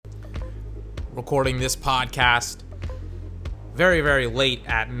recording this podcast very, very late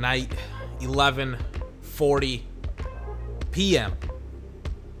at night, 11:40 p.m.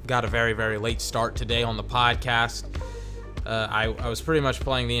 Got a very, very late start today on the podcast. I was pretty much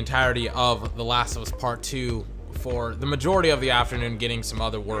playing the entirety of The Last of Us Part 2 for the majority of the afternoon, getting some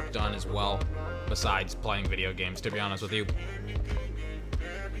other work done as well, besides playing video games, to be honest with you.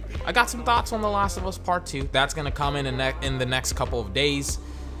 I got some thoughts on The Last of Us Part 2. That's going to come in the next couple of days.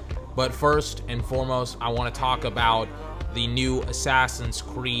 But first and foremost, I want to talk about the new Assassin's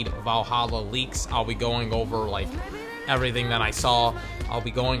Creed Valhalla leaks. I'll be going over everything that I saw. I'll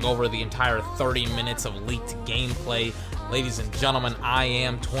be going over the entire 30 minutes of leaked gameplay. Ladies and gentlemen, I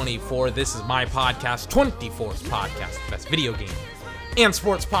am 24. This is my podcast, 24's podcast, the best video game and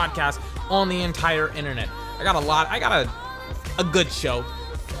sports podcast on the entire internet. I got a good show.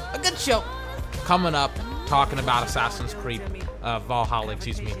 A good show coming up, talking about Assassin's Creed Valhalla,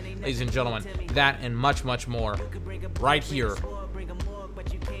 ladies and gentlemen. That and much, much more right here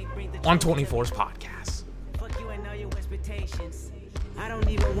on 24's podcast. I don't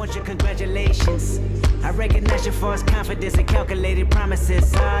even want your congratulations. I recognize your false confidence and calculated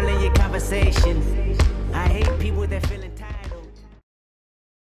promises all in your conversation. I hate people that feel entitled.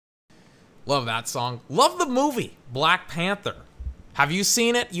 Love that song. Love the movie, Black Panther. Have you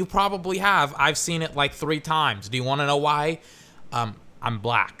seen it? You probably have. I've seen it like 3 times. Do you want to know why? I'm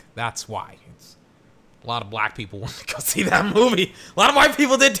black. That's why. A lot of black people want to go see that movie. A lot of white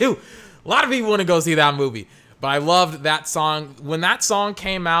people did too. A lot of people want to go see that movie. But I loved that song. When that song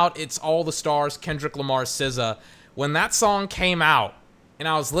came out, It's All the Stars, Kendrick Lamar, SZA. When that song came out, and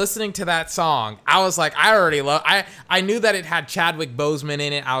I was listening to that song, I was like, I knew that it had Chadwick Boseman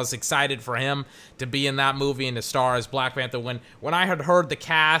in it. I was excited for him to be in that movie and to star as Black Panther. When I had heard the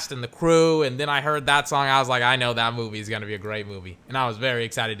cast and the crew, and then I heard that song, I was like, I know that movie is going to be a great movie. And I was very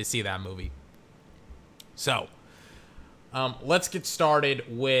excited to see that movie. So, let's get started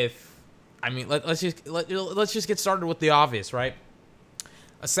with, let's just get started with the obvious, right?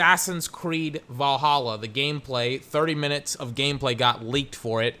 Assassin's Creed Valhalla, the gameplay, 30 minutes of gameplay got leaked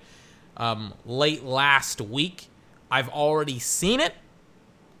for it late last week. I've already seen it.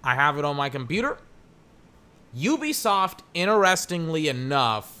 I have it on my computer. Ubisoft, interestingly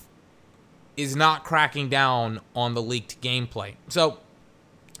enough, is not cracking down on the leaked gameplay. So,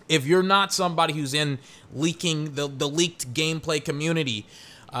 if you're not somebody who's in leaking the leaked gameplay community,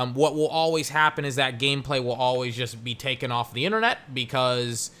 what will always happen is that gameplay will always just be taken off the internet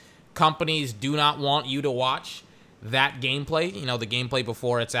because companies do not want you to watch that gameplay, the gameplay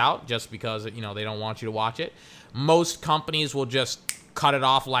before it's out, just because, they don't want you to watch it. Most companies will just cut it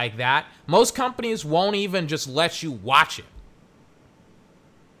off like that. Most companies won't even just let you watch it.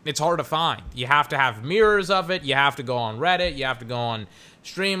 It's hard to find. You have to have mirrors of it. You have to go on Reddit. You have to go on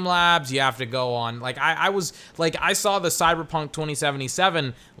Streamlabs. You have to go on, I saw the Cyberpunk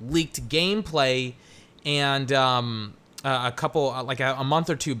 2077 leaked gameplay, and a month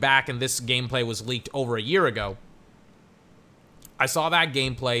or 2 back, and this gameplay was leaked over a year ago. I saw that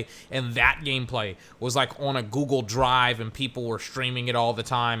gameplay, and that gameplay was on a Google Drive, and people were streaming it all the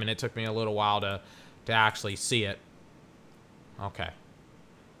time, and it took me a little while to actually see it. Okay.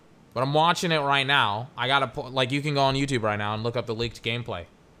 But I'm watching it right now. I gotta, you can go on YouTube right now and look up the leaked gameplay.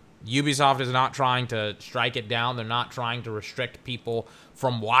 Ubisoft is not trying to strike it down. They're not trying to restrict people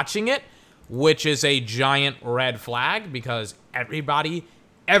from watching it, which is a giant red flag because everybody,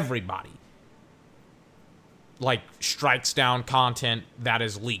 strikes down content that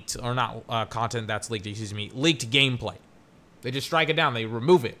is leaked. Or not content that's leaked, leaked gameplay. They just strike it down. They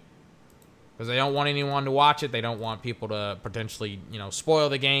remove it. Because they don't want anyone to watch it. They don't want people to potentially, spoil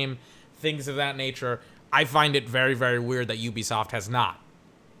the game. Things of that nature. I find it very, very weird that Ubisoft has not.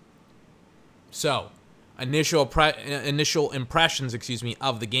 So, initial impressions,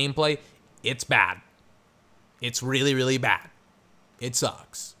 of the gameplay, it's bad. It's really, really bad. It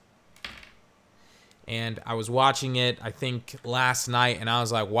sucks. And I was watching it, I think, last night, and I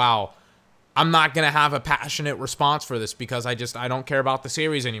was like, wow, I'm not going to have a passionate response for this because I don't care about the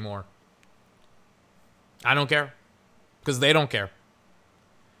series anymore. I don't care, because they don't care.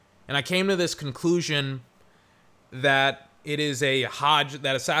 And I came to this conclusion that it is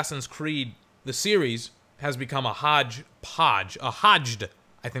that Assassin's Creed, the series, has become a hodgepodge, I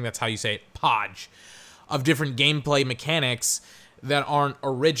think that's how you say it, podge, of different gameplay mechanics that aren't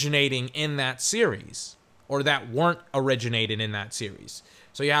originating in that series, or that weren't originated in that series.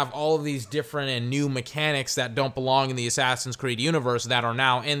 So you have all of these different and new mechanics that don't belong in the Assassin's Creed universe that are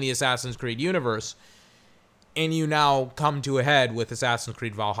now in the Assassin's Creed universe. And you now come to a head with Assassin's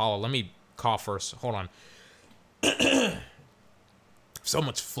Creed Valhalla. Let me cough first. Hold on. So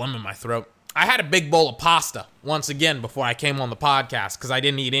much phlegm in my throat. I had a big bowl of pasta once again before I came on the podcast because I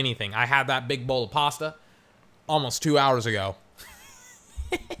didn't eat anything. I had that big bowl of pasta almost 2 hours ago.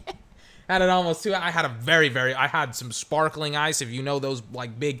 Had it almost 2 hours. I had some sparkling ice. If you know those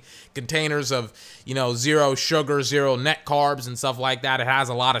like big containers of, zero sugar, zero net carbs and stuff like that. It has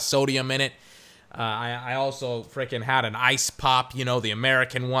a lot of sodium in it. I also freaking had an ice pop, the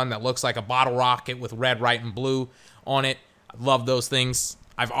American one that looks like a bottle rocket with red, white, and blue on it. I love those things.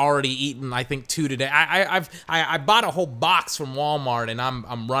 I've already eaten, I think, 2 today. I bought a whole box from Walmart, and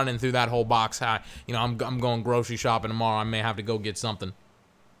I'm running through that whole box. I'm going grocery shopping tomorrow. I may have to go get some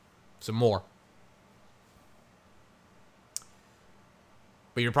more.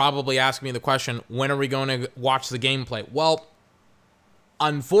 But you're probably asking me the question, when are we going to watch the gameplay? Well,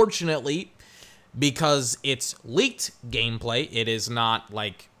 unfortunately, because it's leaked gameplay, it is not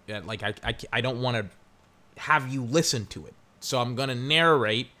like I don't want to have you listen to it. So I'm going to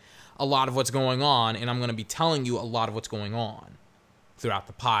narrate a lot of what's going on, and I'm going to be telling you a lot of what's going on throughout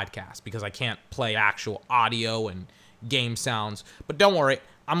the podcast because I can't play actual audio and game sounds. But don't worry,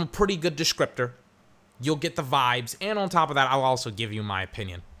 I'm a pretty good descriptor. You'll get the vibes, and on top of that, I'll also give you my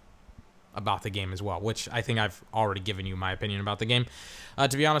opinion about the game as well, which I think I've already given you my opinion about the game,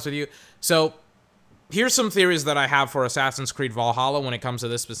 to be honest with you. So here's some theories that I have for Assassin's Creed Valhalla when it comes to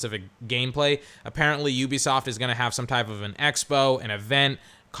this specific gameplay. Apparently, Ubisoft is going to have some type of an expo, an event,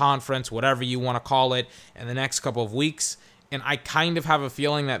 conference, whatever you want to call it, in the next couple of weeks. And I kind of have a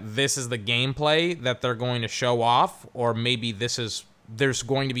feeling that this is the gameplay that they're going to show off, or maybe there's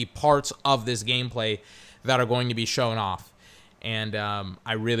going to be parts of this gameplay that are going to be shown off. And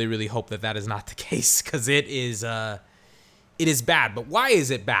I really, really hope that is not the case, because it is bad. But why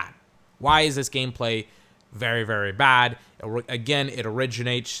is it bad? Why is this gameplay very, very bad? Again, it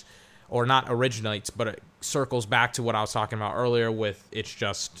originates, or not originates, but it circles back to what I was talking about earlier with it's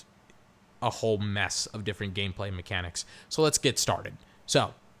just a whole mess of different gameplay mechanics. So let's get started.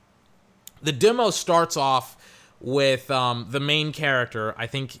 So the demo starts off with the main character. I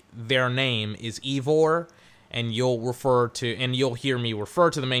think their name is Ivor, and you'll hear me refer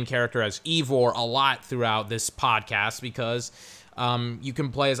to the main character as Ivor a lot throughout this podcast because you can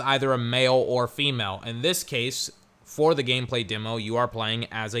play as either a male or female. In this case, for the gameplay demo, you are playing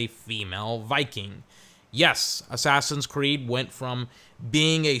as a female Viking. Yes, Assassin's Creed went from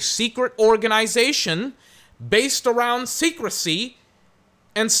being a secret organization based around secrecy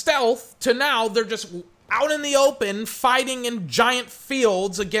and stealth to now they're just out in the open fighting in giant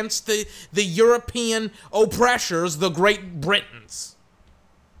fields against the European oppressors, the Great Britons.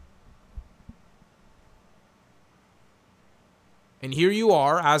 And here you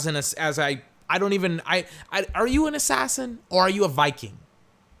are are you an assassin or are you a Viking?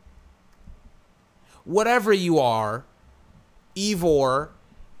 Whatever you are, Ivor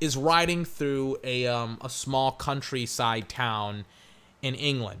is riding through a small countryside town in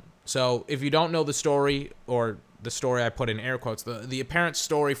England. So if you don't know the story, or the story I put in air quotes, the apparent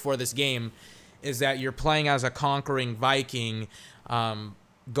story for this game is that you're playing as a conquering Viking,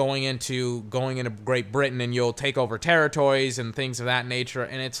 going into Great Britain, and you'll take over territories and things of that nature.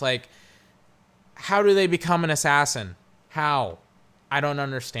 And it's like, how do they become an assassin? How? I don't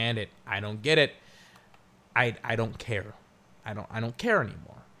understand it. I don't get it. I don't care. I don't care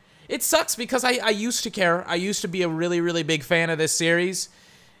anymore. It sucks because I used to care. I used to be a really, really big fan of this series.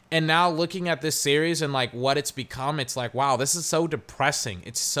 And now looking at this series and like what it's become, it's like, wow, this is so depressing.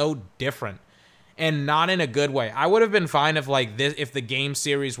 It's so different. And not in a good way. I would have been fine if the game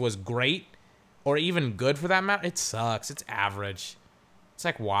series was great, or even good for that matter. It sucks. It's average. It's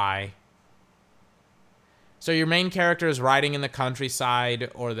like, why? So your main character is riding in the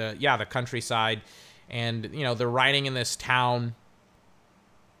countryside, or the countryside, and they're riding in this town.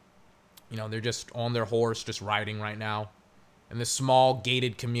 They're just on their horse, just riding right now. In this small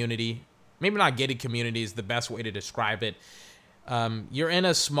gated community. Maybe not gated community is the best way to describe it. You're in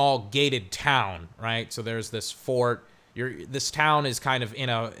a small gated town, right? So there's this fort. This town is kind of in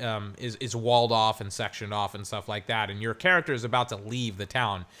is walled off and sectioned off and stuff like that. And your character is about to leave the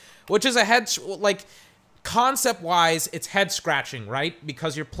town, which is concept-wise, it's head-scratching, right?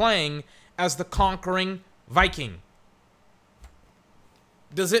 Because you're playing as the conquering Viking.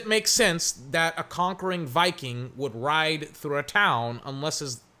 Does it make sense that a conquering Viking would ride through a town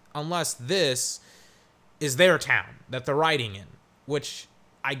unless this is their town that they're riding in? Which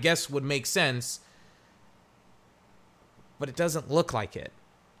I guess would make sense, but it doesn't look like it.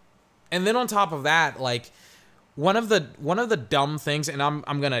 And then on top of that, one of the dumb things, and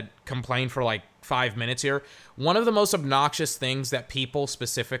I'm gonna complain for like 5 minutes here. One of the most obnoxious things that people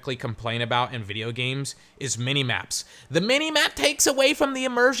specifically complain about in video games is mini-maps. The mini-map takes away from the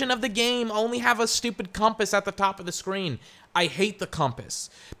immersion of the game. Only have a stupid compass at the top of the screen. I hate the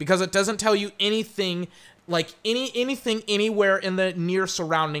compass because it doesn't tell you anything, like anything anywhere in the near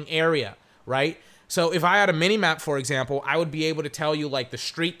surrounding area, right? So if I had a mini-map, for example, I would be able to tell you like the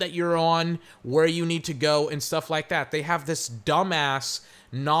street that you're on, where you need to go, and stuff like that. They have this dumbass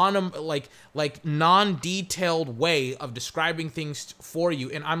non-detailed way of describing things for you,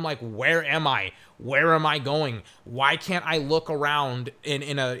 and I'm like, where am I? Where am I going? Why can't I look around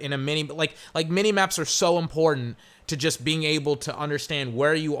in a mini, like mini maps are so important to just being able to understand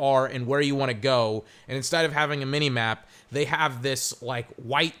where you are and where you want to go. And instead of having a mini map, they have this like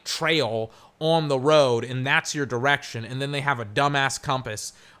white trail on the road, and that's your direction. And then they have a dumbass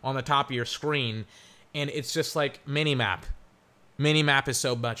compass on the top of your screen, and it's just like mini map. Mini-map is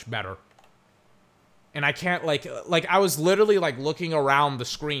so much better. And I can't, like I was literally, like, looking around the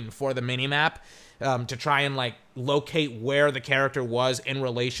screen for the mini-map to try and, like, locate where the character was in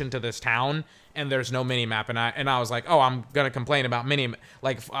relation to this town, and there's no mini-map. And I was like, oh, I'm gonna complain about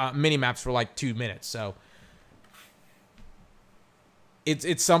mini-maps for, like, 2 minutes. So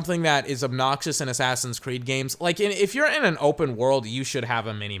it's something that is obnoxious in Assassin's Creed games. Like, if you're in an open world, you should have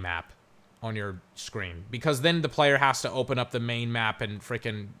a mini-map on your screen, because then the player has to open up the main map and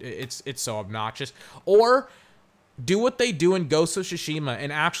freaking it's so obnoxious. Or do what they do in Ghost of Tsushima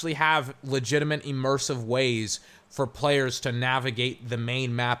and actually have legitimate immersive ways for players to navigate the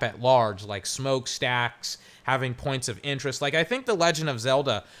main map at large, like smokestacks, having points of interest. Like, I think The Legend of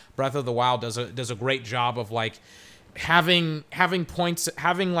Zelda Breath of the Wild does a great job of like having points,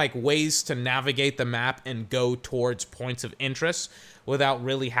 having like ways to navigate the map and go towards points of interest without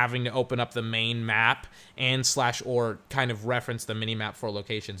really having to open up the main map and or kind of reference the mini map for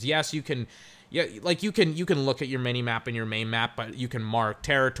locations. Yes, you can, yeah, like you can look at your mini map and your main map, but you can mark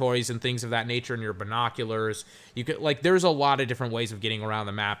territories and things of that nature in your binoculars. You could, like, there's a lot of different ways of getting around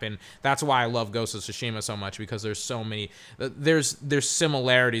the map, and that's why I love Ghost of Tsushima so much, because there's so many, there's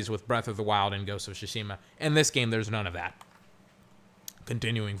similarities with Breath of the Wild and Ghost of Tsushima. In this game, there's none of that.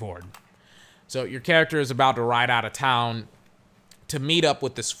 Continuing forward. So your character is about to ride out of town to meet up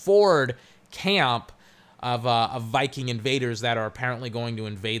with this forward camp of Viking invaders that are apparently going to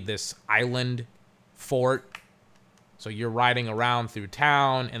invade this island fort. So you're riding around through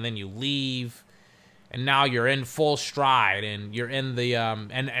town, and then you leave, and now you're in full stride, and you're in the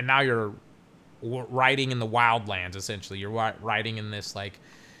and now you're riding in the wildlands. Essentially, you're riding in this like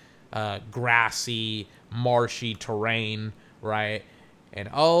grassy, marshy terrain, right? And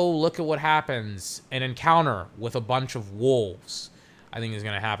oh, look at what happens! An encounter with a bunch of wolves. I think is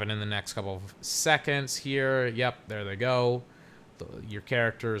going to happen in the next couple of seconds here. Yep, there they go. Your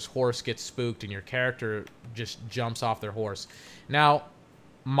character's horse gets spooked, and your character just jumps off their horse. Now,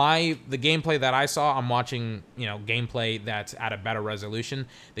 the gameplay that I saw, I'm watching, gameplay that's at a better resolution.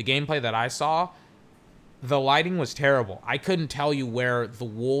 The gameplay that I saw, the lighting was terrible. I couldn't tell you where the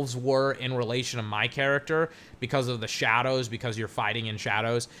wolves were in relation to my character because of the shadows, because you're fighting in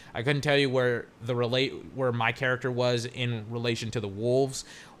shadows. I couldn't tell you where where my character was in relation to the wolves,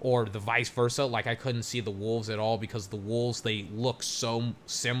 or the vice versa. Like, I couldn't see the wolves at all because the wolves, they look so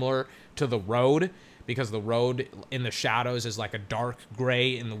similar to the road, because the road in the shadows is like a dark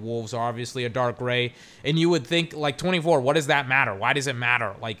gray and the wolves are obviously a dark gray. And you would think, like, 24, what does that matter? Why does it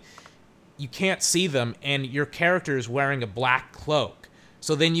matter? Like, you can't see them, and your character is wearing a black cloak,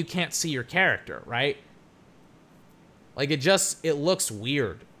 so then you can't see your character, right? Like, it looks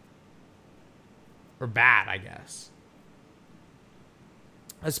weird. Or bad, I guess.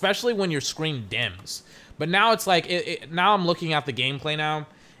 Especially when your screen dims. But now it's like, now I'm looking at the gameplay now,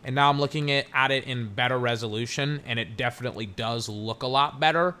 and now I'm looking at it in better resolution, and it definitely does look a lot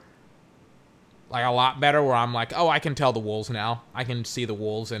better. Like, a lot better, where I'm like, oh, I can tell the wolves now. I can see the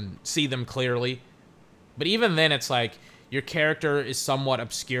wolves and see them clearly. But even then, it's like, your character is somewhat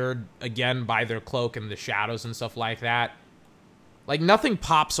obscured, again, by their cloak and the shadows and stuff like that. Like, nothing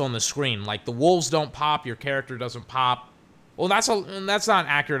pops on the screen. Like, the wolves don't pop, your character doesn't pop. Well, that's not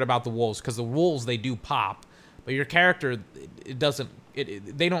accurate about the wolves, because the wolves, they do pop. But your character,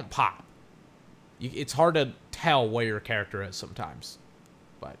 they don't pop. It's hard to tell where your character is sometimes.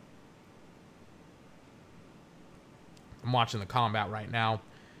 But I'm watching the combat right now.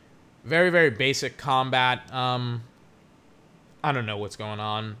 Very, very basic combat. I don't know what's going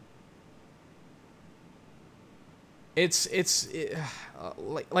on.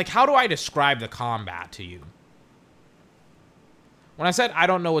 Like, how do I describe the combat to you? When I said I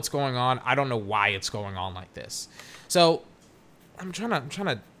don't know what's going on, I don't know why it's going on like this. So I'm trying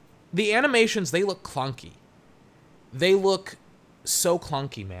to. The animations, they look clunky. They look so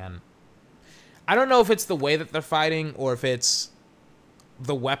clunky, man. I don't know if it's the way that they're fighting or if it's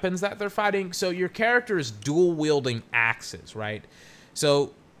the weapons that they're fighting. So your character is dual wielding axes, right?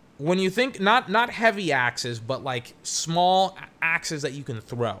 So when you think, not heavy axes, but like small axes that you can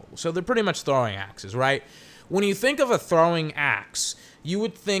throw. So they're pretty much throwing axes, right? When you think of a throwing axe, you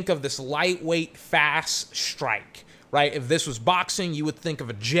would think of this lightweight, fast strike, right? If this was boxing, you would think of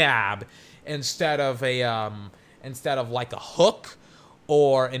a jab instead of like a hook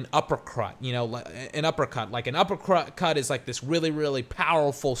or an uppercut. You know, an uppercut. Like an uppercut is like this really, really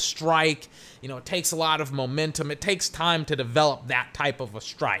powerful strike. You know, it takes a lot of momentum. It takes time to develop that type of a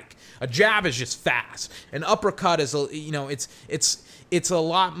strike. A jab is just fast. An uppercut is, you know, it's a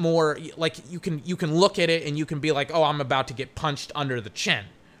lot more like you can look at it and you can be like, oh, I'm about to get punched under the chin.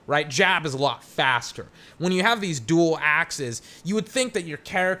 Right? Jab is a lot faster. When you have these dual axes, you would think that your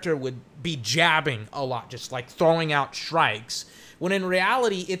character would be jabbing a lot, just like throwing out strikes. When in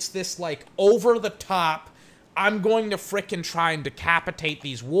reality, it's this like over the top, I'm going to frickin' try and decapitate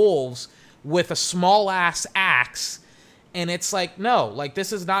these wolves with a small ass axe. And it's like, no, like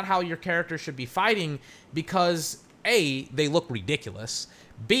this is not how your character should be fighting because A, they look ridiculous.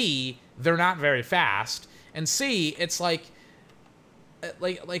 B, they're not very fast. And C, it's like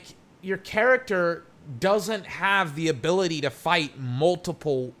your character doesn't have the ability to fight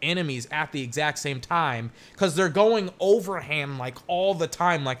multiple enemies at the exact same time because they're going overhand like all the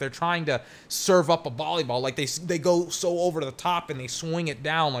time, like they're trying to serve up a volleyball, like they go so over the top and they swing it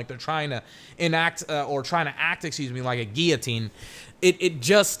down like they're trying to act like a guillotine.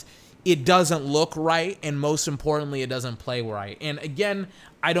 It doesn't look right, and most importantly, it doesn't play right. And again,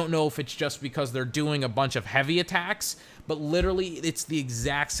 I don't know if it's just because they're doing a bunch of heavy attacks, but literally it's the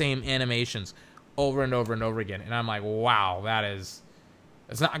exact same animations over and over and over again. And I'm like, wow,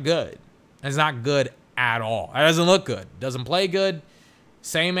 it's not good. It's not good at all. It doesn't look good. It doesn't play good.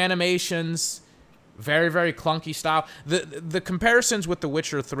 Same animations, very, very clunky style. The comparisons with The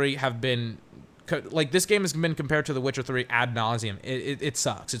Witcher 3 have been, like, this game has been compared to The Witcher 3 ad nauseum. It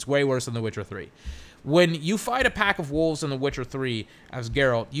sucks. It's way worse than The Witcher 3. When you fight a pack of wolves in The Witcher 3 as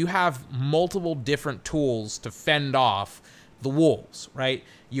Geralt, you have multiple different tools to fend off the wolves, right?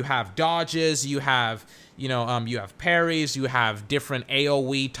 You have dodges, you have parries, you have different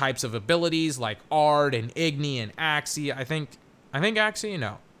AoE types of abilities like Ard and Igni and Axii. I think Axii,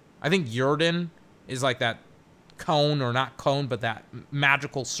 no. I think Yrden is like that cone, or not cone, but that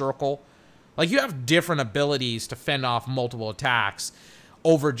magical circle. Like, you have different abilities to fend off multiple attacks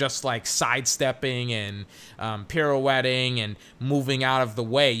over just like sidestepping and pirouetting and moving out of the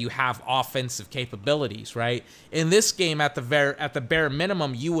way. You have offensive capabilities, right? In this game, at the bare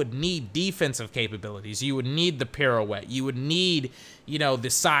minimum, you would need defensive capabilities. You would need the pirouette. You would need, you know,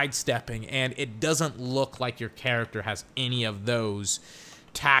 the sidestepping, and it doesn't look like your character has any of those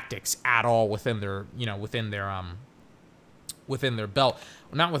tactics at all within their, you know, within their belt.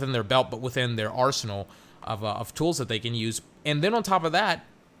 Not within their belt, but within their arsenal of tools that they can use. And then on top of that,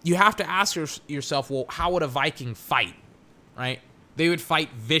 you have to ask yourself, well, how would a Viking fight, right? They would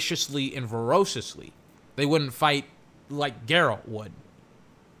fight viciously and ferociously. They wouldn't fight like Geralt would.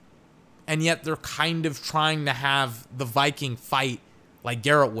 And yet they're kind of trying to have the Viking fight like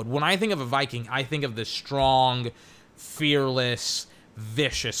Geralt would. When I think of a Viking, I think of this strong, fearless,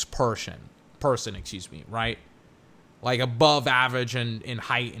 vicious person, right? Like above average in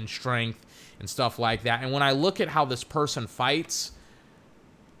height and strength and stuff like that. And when I look at how this person fights,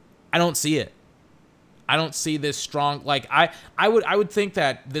 I don't see it. I don't see this strong. Like, I would think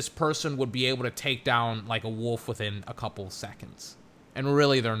that this person would be able to take down like a wolf within a couple of seconds. And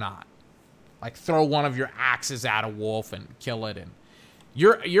really they're not. Like, throw one of your axes at a wolf and kill it. And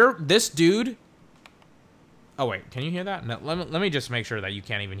you're this dude. Oh wait, can you hear that? No, let me just make sure that you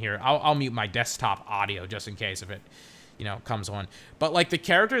can't even hear it. I'll mute my desktop audio just in case if it, you know, comes on. But like, the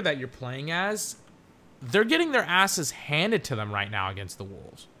character that you're playing as, they're getting their asses handed to them right now against the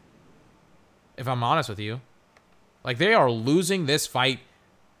wolves. If I'm honest with you, like, they are losing this fight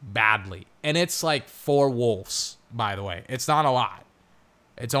badly. And it's like 4 wolves, by the way. It's not a lot.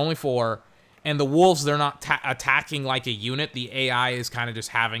 It's only 4. And the wolves, they're not attacking like a unit. The AI is kind of just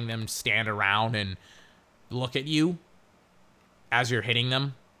having them stand around and look at you as you're hitting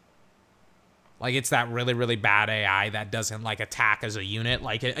them. Like, it's that really, really bad AI that doesn't, like, attack as a unit.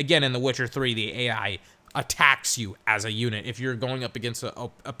 Like, again, in The Witcher 3, the AI attacks you as a unit. If you're going up against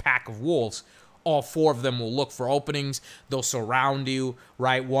a pack of wolves, all 4 of them will look for openings. They'll surround you,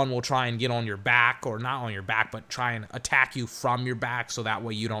 right? One will try and get on your back, or not on your back, but try and attack you from your back, so that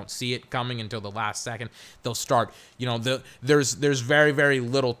way you don't see it coming until the last second. They'll start, there's very, very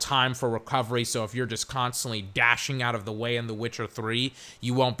little time for recovery, so if you're just constantly dashing out of the way in The Witcher 3,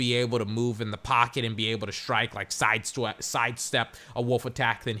 you won't be able to move in the pocket and be able to strike, like sidestep a wolf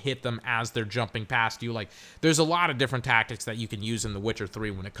attack, then hit them as they're jumping past you. Like, there's a lot of different tactics that you can use in The Witcher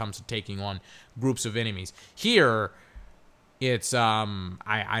 3 when it comes to taking on groups of enemies. Here, it's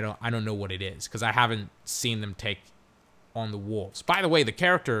I don't know what it is, because I haven't seen them take on the wolves. By the way, the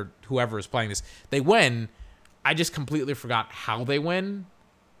character, whoever is playing this, they win. I just completely forgot how they win,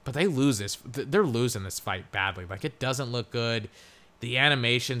 but they lose this. They're losing this fight badly. Like, it doesn't look good. The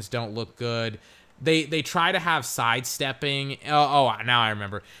animations don't look good. They try to have sidestepping. Oh, now I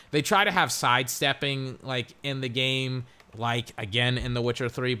remember. They try to have sidestepping, like, in the game, like, again, in The Witcher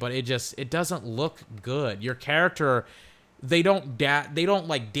 3, but it doesn't look good. Your character, they don't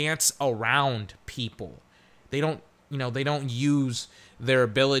like dance around people. They don't use their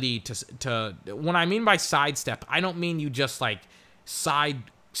ability to when I mean by sidestep, I don't mean you just like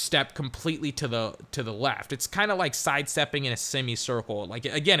sidestep completely to the left. It's kind of like sidestepping in a semicircle. Like,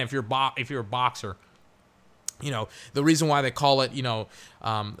 again, if you're a boxer, the reason why they call it,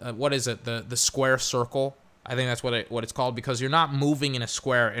 what is it? The square circle. I think that's what it's called, because you're not moving in a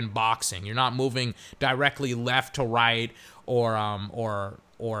square in boxing. You're not moving directly left to right or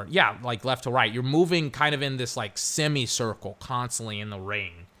like left to right. You're moving kind of in this like semicircle constantly in the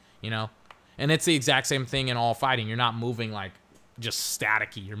ring, And it's the exact same thing in all fighting. You're not moving like just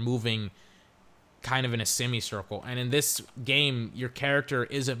staticky. You're moving kind of in a semicircle. And in this game, your character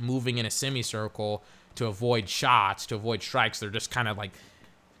isn't moving in a semicircle to avoid shots, to avoid strikes. They're just kind of like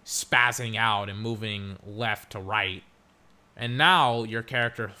spazzing out and moving left to right. And now your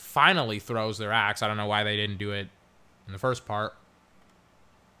character finally throws their axe. I don't know why they didn't do it in the first part.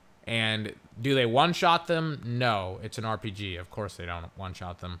 And do they one-shot them? No, it's an RPG. Of course they don't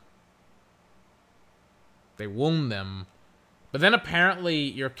one-shot them. They wound them. But then apparently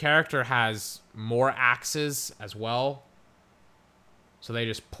your character has more axes as well. So they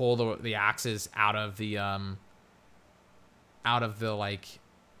just pull the axes out of the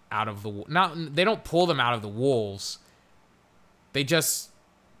they don't pull them out of the wolves. They just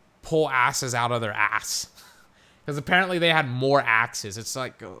pull asses out of their ass. Because apparently they had more axes. It's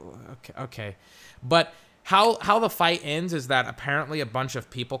like, okay. But how the fight ends is that apparently a bunch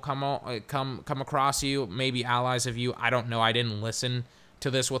of people come across you, maybe allies of you. I don't know. I didn't listen to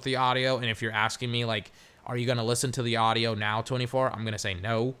this with the audio. And if you're asking me, like, are you going to listen to the audio now, 24? I'm going to say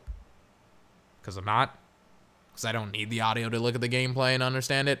no. Because I'm not. Because I don't need the audio to look at the gameplay and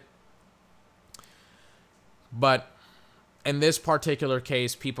understand it. But in this particular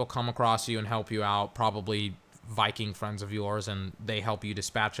case, people come across you and help you out, probably Viking friends of yours, and they help you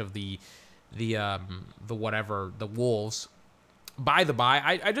dispatch of the wolves. By the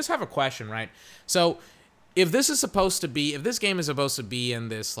by, I just have a question, right? So if this game is supposed to be in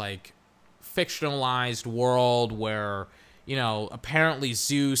this like fictionalized world where, apparently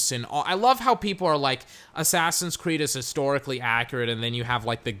Zeus and all, I love how people are like, Assassin's Creed is historically accurate, and then you have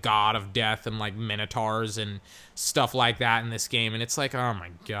like the god of death and like minotaurs and stuff like that in this game, and it's like, oh my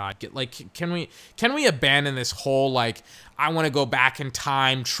god, can we abandon this whole like I want to go back in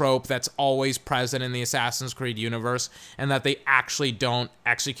time trope that's always present in the Assassin's Creed universe, and that they actually don't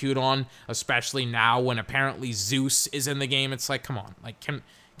execute on, especially now when apparently Zeus is in the game. It's like, come on, like can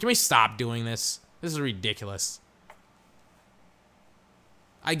we stop doing this? This is ridiculous.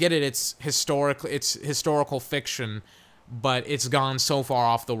 I get it, it's historical fiction, but it's gone so far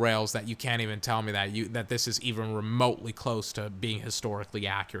off the rails that you can't even tell me that this is even remotely close to being historically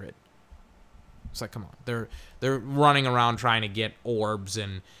accurate. It's like, come on. They're running around trying to get orbs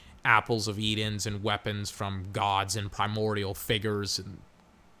and apples of Edens and weapons from gods and primordial figures, and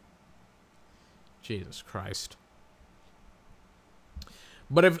Jesus Christ.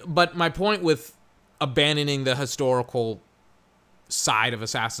 But my point with abandoning the historical side of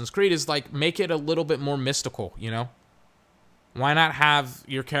Assassin's Creed is like, make it a little bit more mystical, Why not have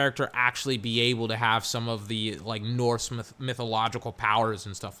your character actually be able to have some of the like Norse mythological powers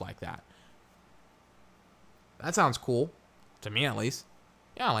and stuff like that? That sounds cool, to me at least.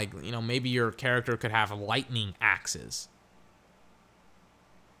 Yeah, like, maybe your character could have lightning axes.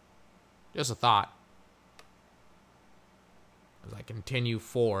 Just a thought. As I continue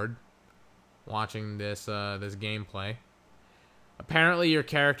forward, watching this gameplay. Apparently, your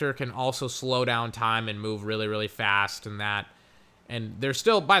character can also slow down time and move really, really fast, and there's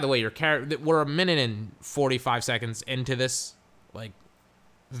still, by the way, your character. We're 1 minute and 45 seconds into this like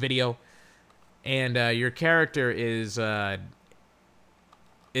video, And your character is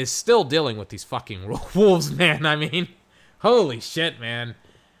still dealing with these fucking wolves, man. I mean, holy shit, man.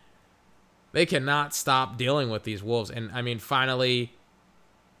 They cannot stop dealing with these wolves. And, I mean, finally,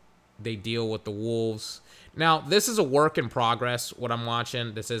 they deal with the wolves. Now, this is a work in progress, what I'm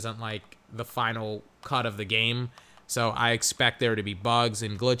watching. This isn't, like, the final cut of the game. So I expect there to be bugs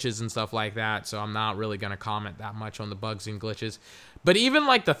and glitches and stuff like that. So I'm not really going to comment that much on the bugs and glitches. But even,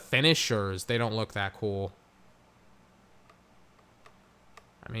 like, the finishers, they don't look that cool.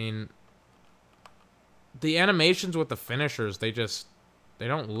 I mean, the animations with the finishers, they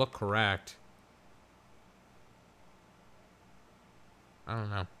don't look correct. I don't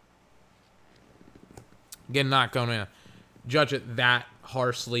know. Again, not going to judge it that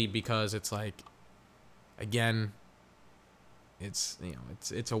harshly because it's like, again, it's, you know,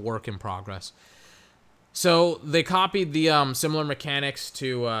 it's a work in progress. So they copied the similar mechanics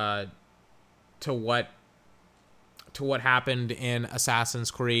to what happened in Assassin's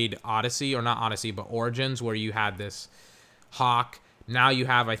Creed Odyssey, or not Odyssey, but Origins, where you had this hawk. Now you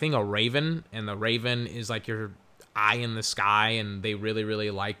have, I think, a raven, and the raven is like your eye in the sky, and they really,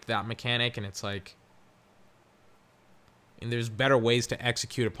 really liked that mechanic, and it's like, and there's better ways to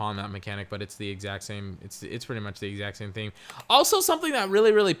execute upon that mechanic, but it's the exact same, it's pretty much the exact same thing. Also, something that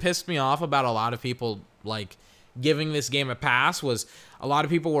really, really pissed me off about a lot of people, like, giving this game a pass was a lot of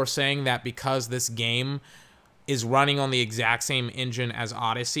people were saying that because this game is running on the exact same engine as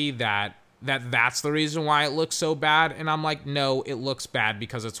Odyssey, that's the reason why it looks so bad. And I'm like, no, it looks bad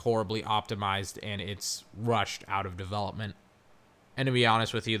because it's horribly optimized and it's rushed out of development. And to be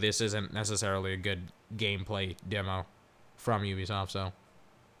honest with you, this isn't necessarily a good gameplay demo from Ubisoft, so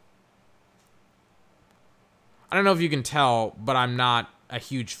I don't know if you can tell, but I'm not a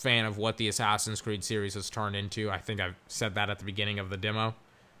huge fan of what the Assassin's Creed series has turned into. I think I've said that at the beginning of the demo.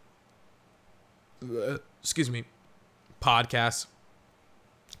 Excuse me, podcast.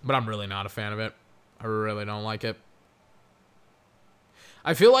 But I'm really not a fan of it. I really don't like it.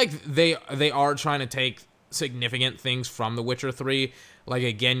 I feel like they are trying to take significant things from The Witcher 3. Like,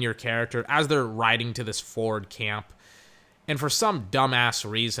 again, your character, as they're riding to this forward camp, and for some dumbass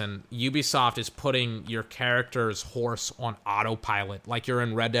reason, Ubisoft is putting your character's horse on autopilot, like you're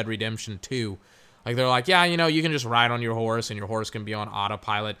in Red Dead Redemption 2. Like, they're like, yeah, you know, you can just ride on your horse, and your horse can be on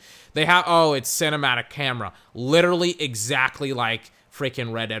autopilot. They have, oh, it's cinematic camera. Literally exactly like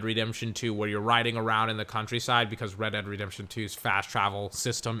freaking Red Dead Redemption 2, where you're riding around in the countryside, because Red Dead Redemption 2's fast travel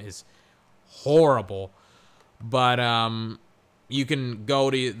system is horrible. But, you can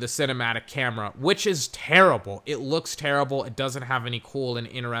go to the cinematic camera, which is terrible. It looks terrible. It doesn't have any cool and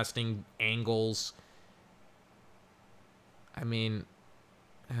interesting angles. I mean,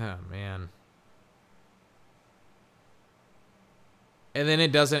 oh, man. And then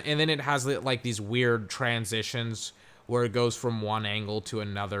it doesn't, and then it has like these weird transitions where it goes from one angle to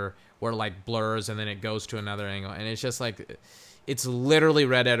another, where it like blurs and then it goes to another angle. And it's just like, it's literally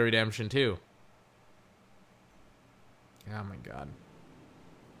Red Dead Redemption 2. Oh my god.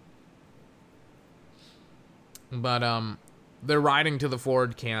 But they're riding to the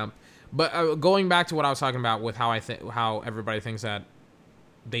forward camp. But going back to what I was talking about with how everybody thinks that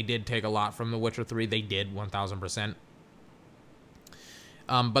they did take a lot from The Witcher 3, they did 1000%.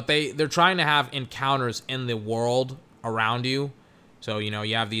 But they're trying to have encounters in the world around you. So, you know,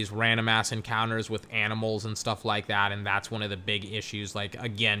 you have these random ass encounters with animals and stuff like that, and that's one of the big issues. Like,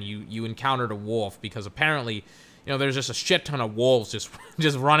 again, you encountered a wolf because apparently, you know, there's just a shit ton of wolves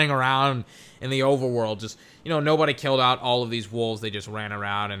just running around in the overworld. Just, you know, nobody killed out all of these wolves. They just ran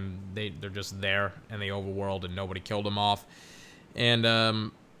around, and they're just there in the overworld, and nobody killed them off.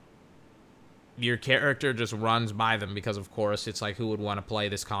 And your character just runs by them because, of course, it's like, who would want to play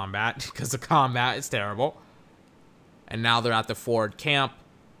this combat? Because the combat is terrible. And now they're at the forward camp,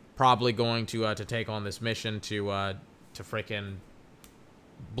 probably going to take on this mission to freaking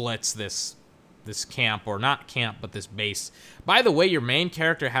blitz this camp, or not camp, but this base. By the way, your main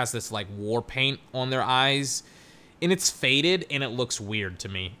character has this like war paint on their eyes, and it's faded, and it looks weird to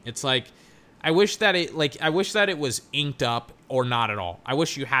me. It's like, I wish that it was inked up or not at all. I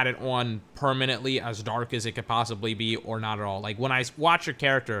wish you had it on permanently, as dark as it could possibly be, or not at all. Like, when I watch your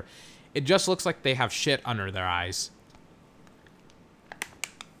character, it just looks like they have shit under their eyes.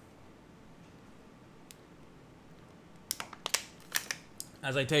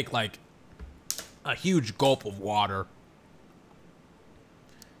 As I take, like, a huge gulp of water.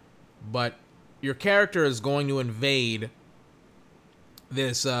 But your character is going to invade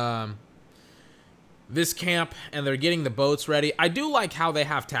this this camp, and they're getting the boats ready. I do like how they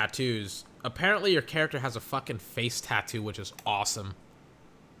have tattoos. Apparently your character has a fucking face tattoo, which is awesome.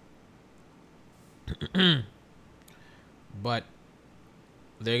 But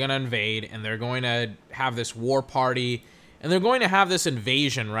they're going to invade, and they're going to have this war party, and they're going to have this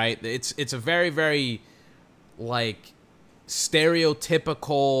invasion, right? It's a very, very, like,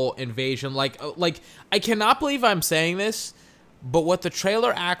 stereotypical invasion. Like, I cannot believe I'm saying this, but what the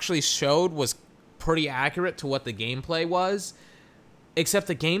trailer actually showed was pretty accurate to what the gameplay was, except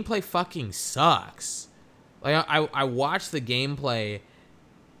the gameplay fucking sucks. Like, I watched the gameplay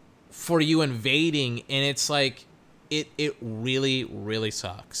for you invading, and it's like, it really, really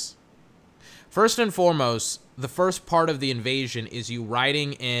sucks. First and foremost, the first part of the invasion is you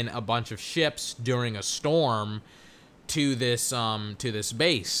riding in a bunch of ships during a storm to this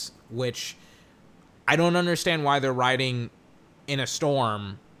base, which I don't understand why they're riding in a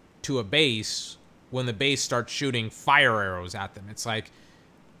storm to a base when the base starts shooting fire arrows at them. It's like,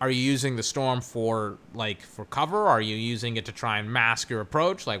 are you using the storm for cover? Are you using it to try and mask your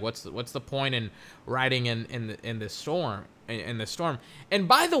approach? Like, what's the point in riding in the storm? In the storm. And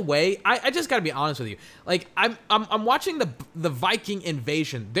by the way, I just gotta be honest with you. Like, I'm watching the Viking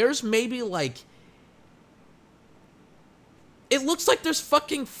invasion. There's maybe like, it looks like there's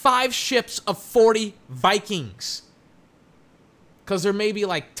fucking 5 ships of 40 Vikings. Because there may be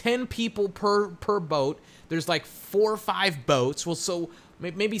like 10 people per boat. There's like 4 or 5 boats. Well, so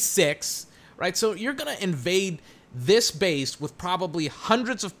maybe 6, right? So you're gonna invade this base with probably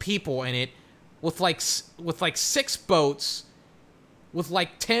hundreds of people in it, with like 6 boats, with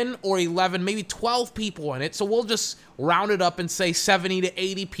like 10 or 11, maybe 12 people in it. So we'll just round it up and say 70 to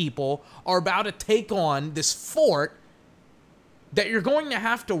 80 people are about to take on this fort that you're going to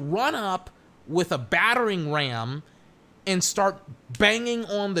have to run up with a battering ram and start banging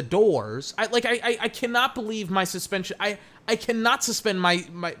on the doors. I cannot believe my suspension. I cannot suspend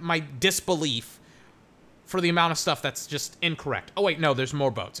my disbelief for the amount of stuff that's just incorrect. Oh, wait, no, there's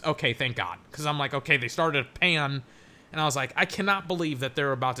more boats. Okay, thank God. Because I'm like, okay, they started a pan, and I was like, I cannot believe that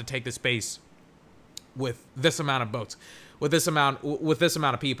they're about to take this base with this amount of boats, with this amount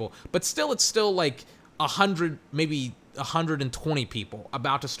of people. But still, it's still like 100, maybe 120 people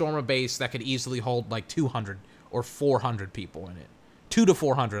about to storm a base that could easily hold like 200 or 400 people in it. 200 to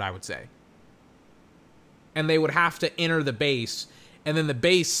 400, I would say. And they would have to enter the base, and then the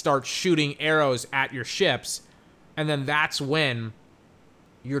base starts shooting arrows at your ships, and then that's when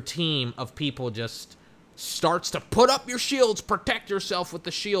your team of people just starts to put up your shields, protect yourself with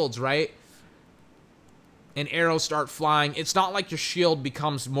the shields, right? And arrows start flying. It's not like your shield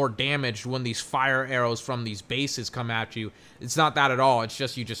becomes more damaged when these fire arrows from these bases come at you. It's not that at all. It's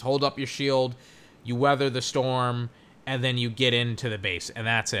just you just hold up your shield, you weather the storm, and then you get into the base, and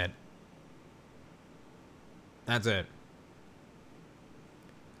that's it. That's it.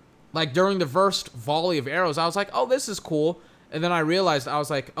 Like, during the first volley of arrows, I was like, oh, this is cool. And then I realized, I was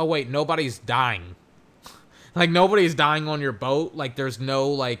like, oh, wait, nobody's dying. Like, nobody's dying on your boat. Like, there's no,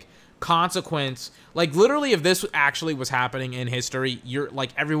 like, consequence. Like, literally, if this actually was happening in history, you're, like,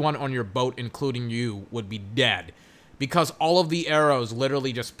 everyone on your boat, including you, would be dead. Because all of the arrows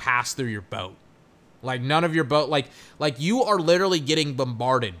literally just pass through your boat. Like, none of your boat, like you are literally getting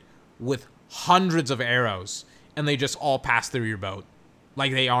bombarded with hundreds of arrows, and they just all pass through your boat.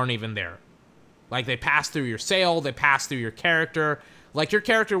 Like, they aren't even there. Like, they pass through your sail, they pass through your character. Like, your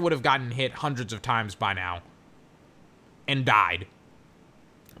character would have gotten hit hundreds of times by now. And died.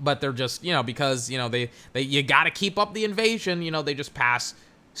 But they're just, you know, because, you know, you gotta keep up the invasion, you know, they just pass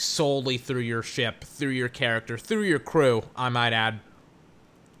solely through your ship, through your character, through your crew, I might add.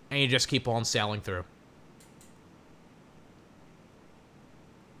 And you just keep on sailing through.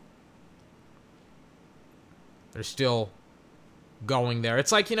 They're still going there.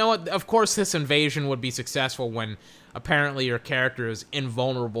 It's like, you know what? Of course this invasion would be successful when apparently your character is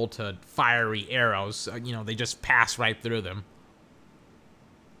invulnerable to fiery arrows. You know, they just pass right through them.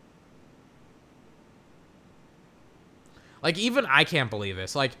 Like, even I can't believe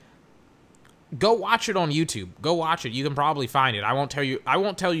this. Like, go watch it on YouTube. Go watch it. You can probably find it. I won't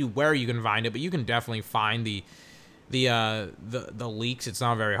tell you where you can find it, but you can definitely find the leaks. It's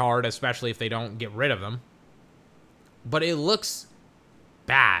not very hard, especially if they don't get rid of them. But it looks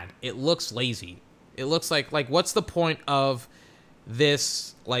bad. It looks lazy. It looks like what's the point of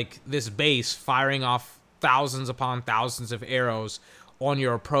this, like, this base firing off thousands upon thousands of arrows on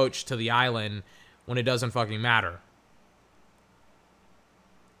your approach to the island when it doesn't fucking matter?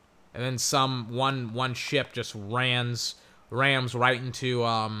 And then one ship just rams right into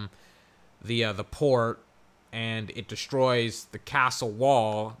the port, and it destroys the castle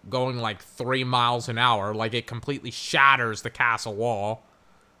wall, going like 3 miles an hour. Like, it completely shatters the castle wall.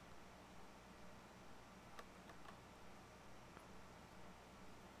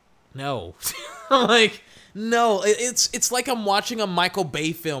 No. Like, no, it's like I'm watching a Michael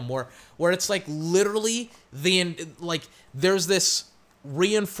Bay film where it's like literally there's this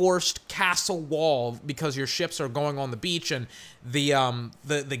reinforced castle wall because your ships are going on the beach, and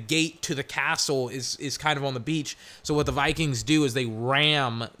the gate to the castle is kind of on the beach. So what the Vikings do is they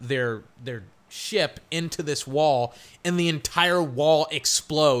ram their ship into this wall, and the entire wall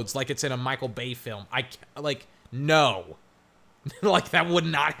explodes like it's in a Michael Bay film. No. Like, that would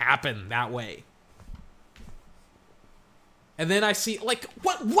not happen that way. And then I see, like,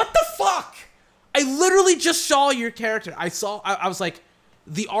 what the fuck? I literally just saw your character. I was like,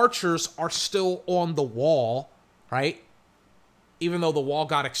 the archers are still on the wall, right? Even though the wall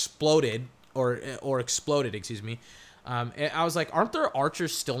got exploded, or exploded, excuse me. And I was like, aren't there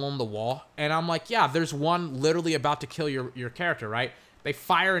archers still on the wall? And I'm like, yeah, there's one literally about to kill your character, right? They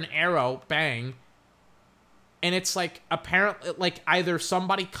fire an arrow, bang. And it's like, apparently, like, either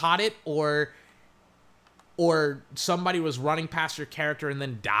somebody caught it or somebody was running past your character and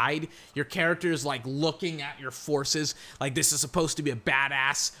then died. Your character is, like, looking at your forces like this is supposed to be a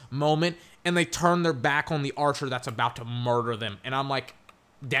badass moment, and they turn their back on the archer that's about to murder them. And I'm like,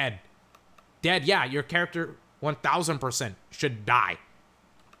 dead. Dead, yeah, your character 1000% should die.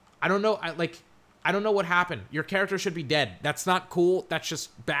 I don't know, I don't know what happened. Your character should be dead. That's not cool. That's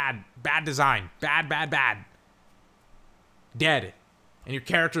just bad. Bad design. Bad. Dead. And your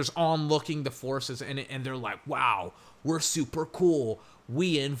character's onlooking the forces, and they're like, wow, we're super cool.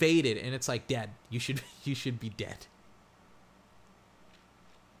 We invaded. And it's like, dead. You should be dead.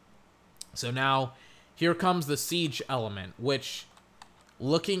 So now, here comes the siege element, which,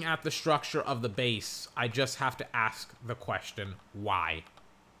 looking at the structure of the base, I just have to ask the question, why?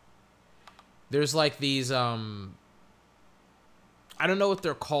 There's like these, I don't know what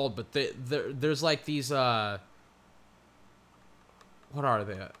they're called, but there's like these, what are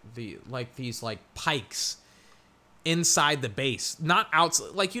they? These pikes inside the base, not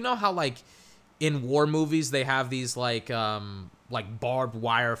outside. Like, you know how like in war movies they have these like barbed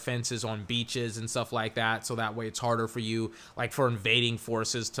wire fences on beaches and stuff like that, so that way it's harder for you, like, for invading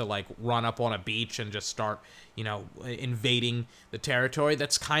forces to like run up on a beach and just start, you know, invading the territory.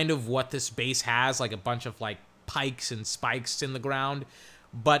 That's kind of what this base has, like a bunch of like pikes and spikes in the ground,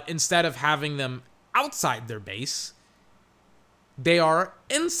 but instead of having them outside their base, they are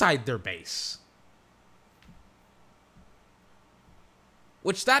inside their base.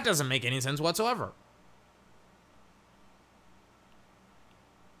 Which, that doesn't make any sense whatsoever.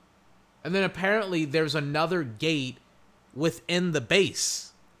 And then apparently there's another gate within the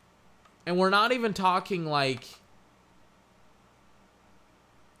base. And we're not even talking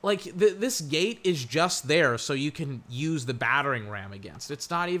this gate is just there so you can use the battering ram against. It's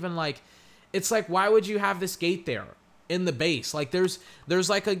not even like, it's like, why would you have this gate there in the base? Like, there's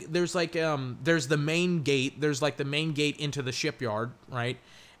the main gate. There's like the main gate into the shipyard, right?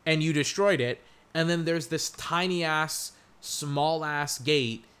 And you destroyed it. And then there's this tiny ass, small ass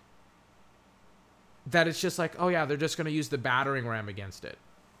gate that it's just like, oh yeah, they're just going to use the battering ram against it.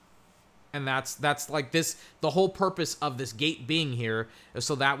 And that's like this, the whole purpose of this gate being here is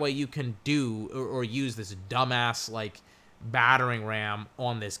so that way you can do or use this dumbass like battering ram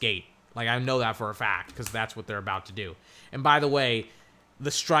on this gate. Like, I know that for a fact because that's what they're about to do. And by the way,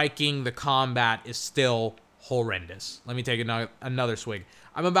 the striking, the combat is still horrendous. Let me take another swig.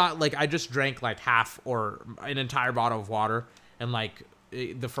 I just drank like half or an entire bottle of water, and like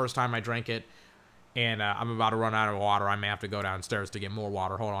the first time I drank it, and I'm about to run out of water. I may have to go downstairs to get more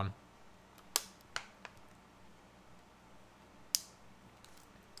water. Hold on.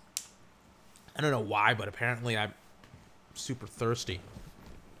 I don't know why, but apparently I'm super thirsty.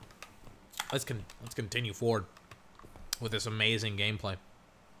 Let's continue forward with this amazing gameplay.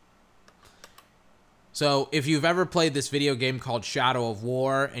 So, if you've ever played this video game called Shadow of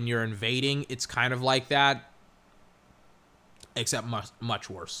War and you're invading, it's kind of like that, except much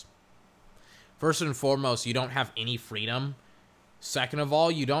worse. First and foremost, you don't have any freedom. Second of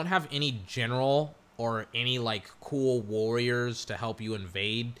all, you don't have any general or any like cool warriors to help you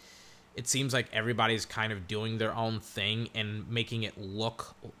invade. It seems like everybody's kind of doing their own thing and making it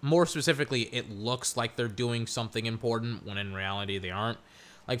look, more specifically, it looks like they're doing something important when in reality they aren't.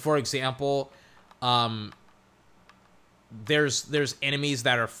 Like, for example, there's enemies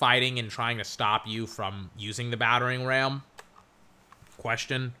that are fighting and trying to stop you from using the battering ram.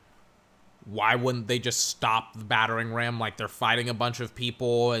 Question: why wouldn't they just stop the battering ram? Like, they're fighting a bunch of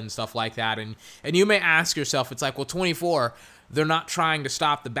people and stuff like that. And you may ask yourself, it's like, well, 24, they're not trying to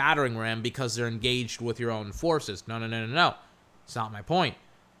stop the battering ram because they're engaged with your own forces. No. It's not my point.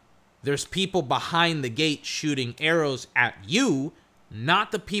 There's people behind the gate shooting arrows at you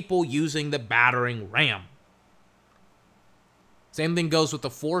not the people using the battering ram. Same thing goes with the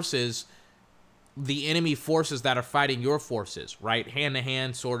forces, the enemy forces that are fighting your forces, right? Hand to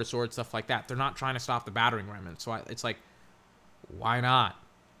hand, sword to sword, stuff like that. They're not trying to stop the battering ram. And so it's like, why not?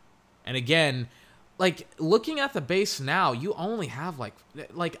 And again, like, looking at the base now, you only have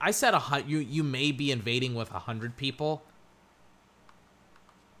like I said, you may be invading with 100 people.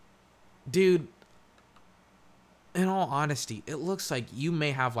 Dude, in all honesty, it looks like you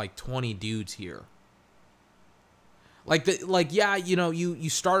may have like 20 dudes here. Yeah, you know, you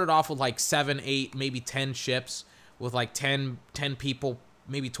started off with like 7, 8, maybe 10 ships with like 10 people,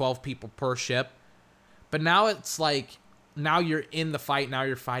 maybe 12 people per ship. But now it's like, now you're in the fight, now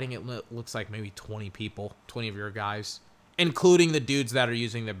you're fighting, it looks like maybe 20 people, 20 of your guys, including the dudes that are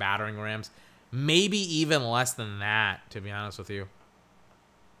using the battering rams. Maybe even less than that, to be honest with you.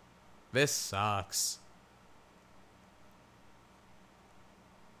 This sucks.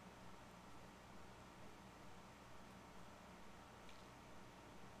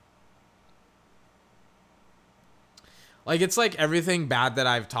 Like, it's like everything bad that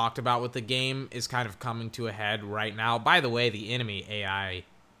I've talked about with the game is kind of coming to a head right now. By the way, the enemy AI,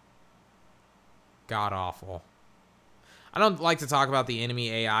 god-awful. I don't like to talk about the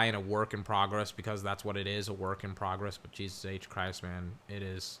enemy AI in a work in progress because that's what it is, a work in progress. But Jesus H. Christ, man, it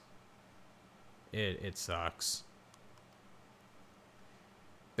is. It sucks.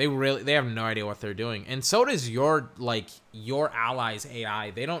 They have no idea what they're doing. And so does your allies' AI.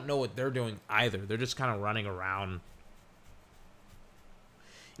 They don't know what they're doing either. They're just kind of running around.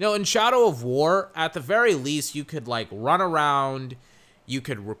 You know, in Shadow of War, at the very least, you could, like, run around, you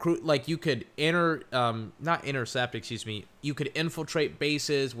could recruit, like, you could not intercept, excuse me, you could infiltrate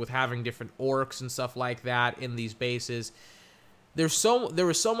bases with having different orcs and stuff like that in these bases. There was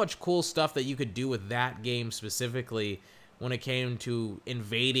so much cool stuff that you could do with that game specifically when it came to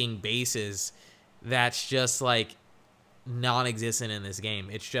invading bases that's just, like, non-existent in this game.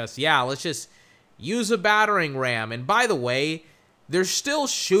 It's just, yeah, let's just use a battering ram. And by the way, they're still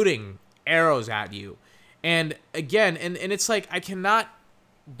shooting arrows at you. And again, and it's like, I cannot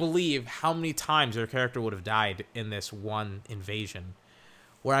believe how many times their character would have died in this one invasion.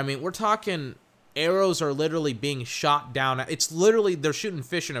 Where, I mean, we're talking arrows are literally being shot down. It's literally, they're shooting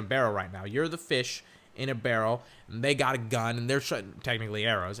fish in a barrel right now. You're the fish in a barrel, and they got a gun, and they're shooting, technically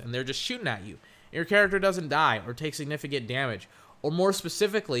arrows, and they're just shooting at you. Your character doesn't die or take significant damage. Or more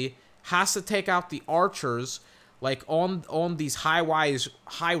specifically, has to take out the archers. Like, on these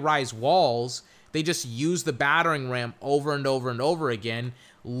high-rise walls, they just use the battering ram over and over and over again,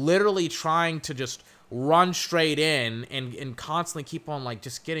 literally trying to just run straight in and constantly keep on, like,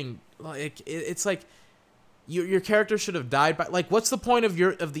 just getting, like, it's like, your character should have died by, like, what's the point of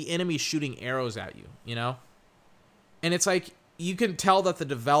the enemy shooting arrows at you, you know? And it's like, you can tell that the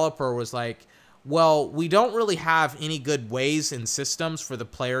developer was like, well, we don't really have any good ways and systems for the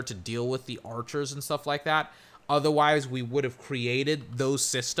player to deal with the archers and stuff like that. Otherwise, we would have created those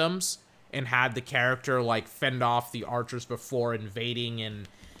systems and had the character, like, fend off the archers before invading and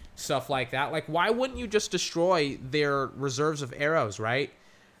stuff like that. Like, why wouldn't you just destroy their reserves of arrows, right?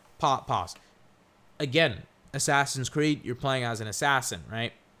 Pause. Again, Assassin's Creed, you're playing as an assassin,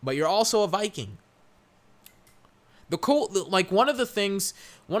 right? But you're also a Viking. One of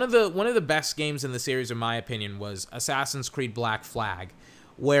the best games in the series, in my opinion, was Assassin's Creed Black Flag,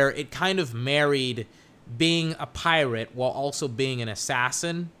 where it kind of married being a pirate while also being an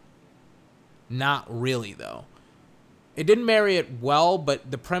assassin. Not really, though. It didn't marry it well,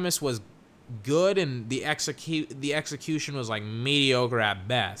 but the premise was good, and the execution was, like, mediocre at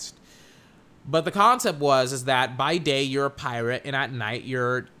best. But the concept is that by day you're a pirate, and at night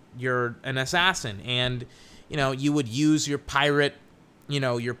you're an assassin, and you know, you would use your pirate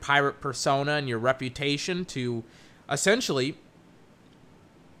persona and your reputation to essentially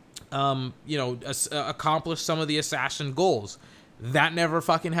accomplish some of the assassin goals. That never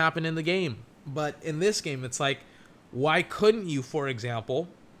fucking happened in the game. But in this game, it's like, why couldn't you, for example,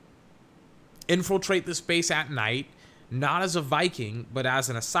 infiltrate this base at night, not as a Viking, but as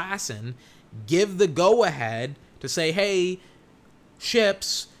an assassin, give the go-ahead to say, hey,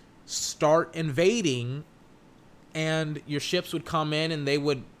 ships, start invading, and your ships would come in and they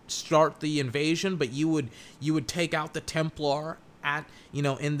would start the invasion, but you would take out the Templar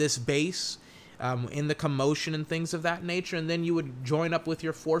in this base, in the commotion and things of that nature, and then you would join up with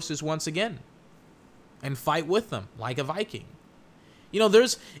your forces once again and fight with them like a Viking. You know,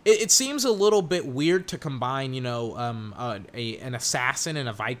 it seems a little bit weird to combine, you know, an assassin and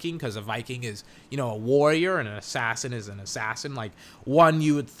a Viking, because a Viking is, you know, a warrior, and an assassin is an assassin. Like, one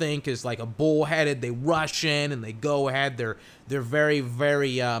you would think is like a bullheaded, they rush in and they go ahead. They're very,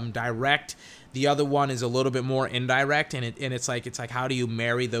 very direct. The other one is a little bit more indirect, and it's like how do you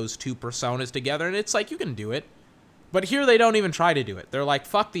marry those two personas together? And it's like, you can do it, but here they don't even try to do it. They're like,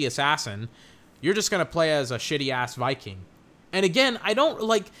 fuck the assassin, you're just gonna play as a shitty ass Viking. And again, I don't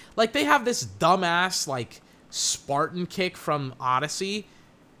like they have this dumbass like Spartan kick from Odyssey,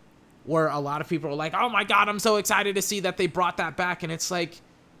 where a lot of people are like, oh my god, I'm so excited to see that they brought that back, and it's like,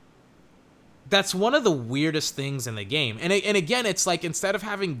 that's one of the weirdest things in the game. And again, it's like, instead of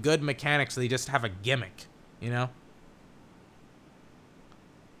having good mechanics, they just have a gimmick, you know?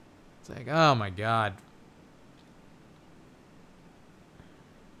 It's like, oh my god.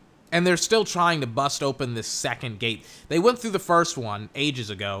 And they're still trying to bust open this second gate. They went through the first one ages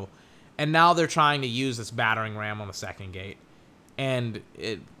ago, and now they're trying to use this battering ram on the second gate. And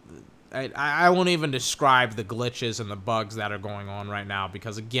I won't even describe the glitches and the bugs that are going on right now,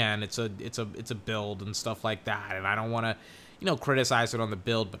 because again, it's a build and stuff like that, and I don't want to, you know, criticize it on the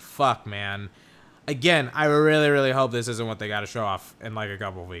build, but fuck, man. Again, I really, really hope this isn't what they got to show off in like a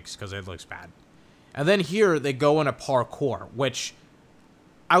couple of weeks, because it looks bad. And then here they go into parkour, which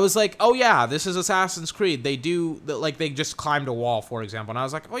I was like, oh yeah, this is Assassin's Creed. They do, like, they just climbed a wall, for example. And I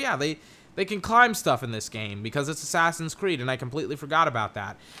was like, oh yeah, they can climb stuff in this game because it's Assassin's Creed, and I completely forgot about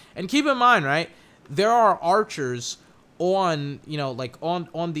that. And keep in mind, right, there are archers on, you know, like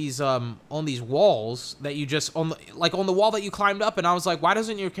on these walls that you just, on the wall that you climbed up, and I was like, why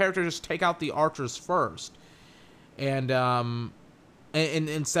doesn't your character just take out the archers first? And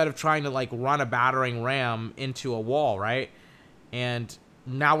instead of trying to like run a battering ram into a wall, right? And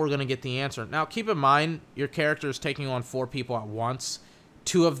now we're going to get the answer. Now, keep in mind, your character is taking on 4 people at once.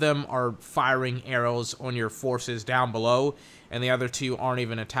 2 of them are firing arrows on your forces down below, and the other 2 aren't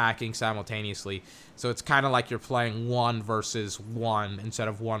even attacking simultaneously. So it's kind of like you're playing 1 versus 1 instead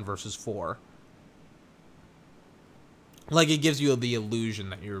of 1 versus 4. Like, it gives you the illusion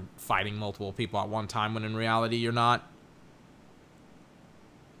that you're fighting multiple people at one time, when in reality you're not.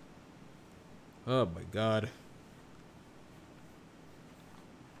 Oh my god.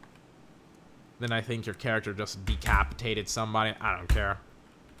 Then I think your character just decapitated somebody. I don't care.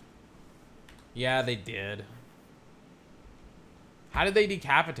 Yeah, they did. How did they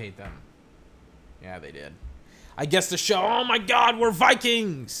decapitate them? Yeah, they did. I guess to show, oh my god, we're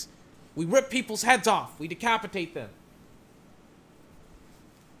Vikings! We rip people's heads off. We decapitate them.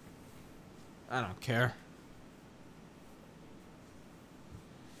 I don't care.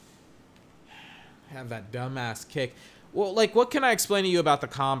 Have that dumbass kick. Well, like, what can I explain to you about the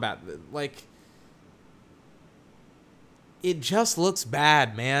combat? Like, it just looks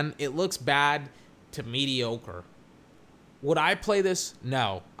bad, man. It looks bad to mediocre. Would I play this?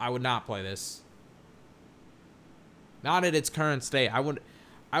 No, I would not play this. Not at its current state. I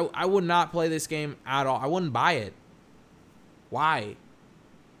would not play this game at all. I wouldn't buy it. Why?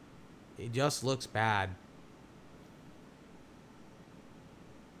 It just looks bad.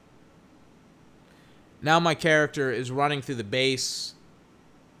 Now my character is running through the base.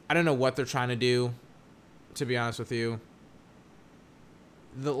 I don't know what they're trying to do, to be honest with you.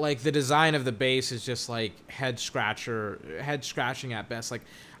 The design of the base is just like head scratching at best. Like,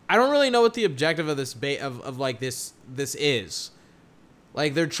 I don't really know what the objective of this this is.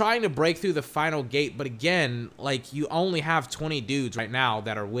 Like, they're trying to break through the final gate, but again, like, you only have 20 dudes right now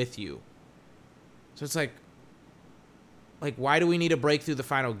that are with you. So it's like why do we need to break through the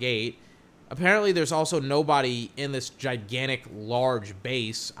final gate? Apparently there's also nobody in this gigantic large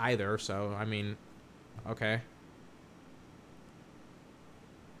base either, so I mean, okay.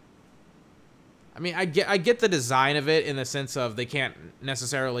 I mean, I get the design of it in the sense of they can't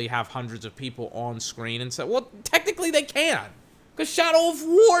necessarily have hundreds of people on screen and stuff. Well, technically they can, because Shadow of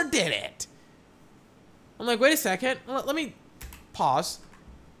War did it. I'm like, wait a second. Let me pause.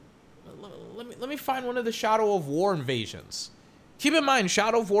 Let me find one of the Shadow of War invasions. Keep in mind,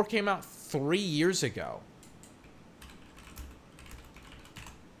 Shadow of War came out 3 years ago.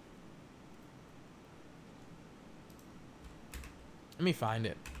 Let me find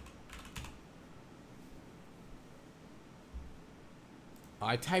it.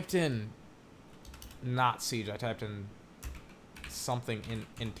 I typed in not Siege. I typed in something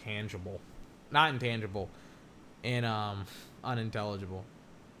intangible. Not intangible. Unintelligible.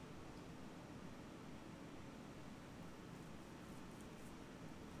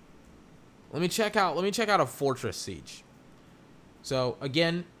 Let me check out a Fortress Siege. So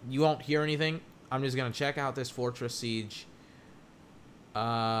again, you won't hear anything. I'm just gonna check out this Fortress Siege.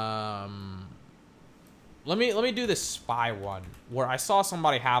 Let me do this spy one where I saw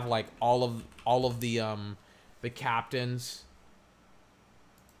somebody have like all of the captains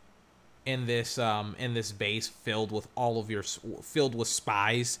in this base filled with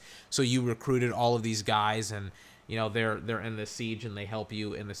spies. So you recruited all of these guys, and you know they're in the siege and they help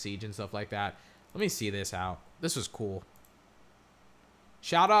you in the siege and stuff like that. Let me see this out. This was cool.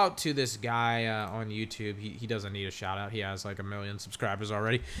 Shout out to this guy on YouTube. He doesn't need a shout out. He has like 1 million subscribers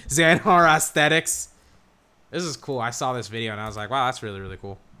already. Xanar Aesthetics. This is cool. I saw this video and I was like, wow, that's really, really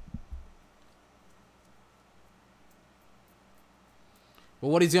cool. But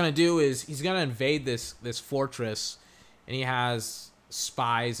what he's gonna do is he's gonna invade this fortress, and he has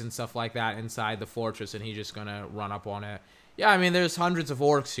spies and stuff like that inside the fortress, and he's just gonna run up on it. Yeah, I mean, there's hundreds of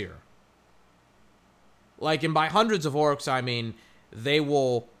orcs here. Like, and by hundreds of orcs, I mean they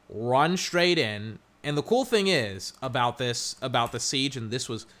will run straight in. And the cool thing is about the siege, and this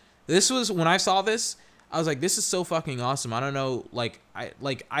was when I saw this, I was like, this is so fucking awesome. I don't know, I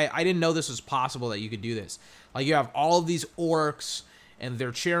didn't know this was possible that you could do this. Like, you have all of these orcs, and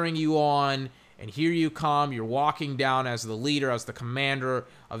they're cheering you on, and here you come, you're walking down as the leader, as the commander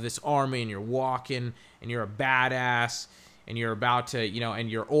of this army, and you're walking, and you're a badass, and you're about to, you know, and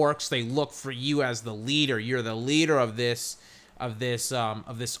your orcs, they look for you as the leader. You're the leader of this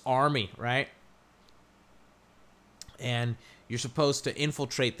army, right? And you're supposed to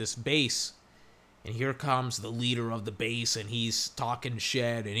infiltrate this base. And here comes the leader of the base, and he's talking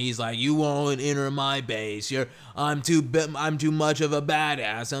shit, and he's like, "You won't enter my base. I'm too much of a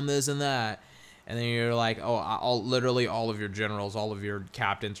badass. I'm this and that." And then you're like, "Oh, literally all of your generals, all of your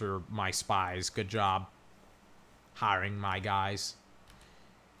captains are my spies. Good job hiring my guys."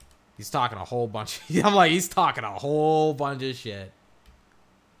 He's talking a whole bunch. I'm like, he's talking a whole bunch of shit.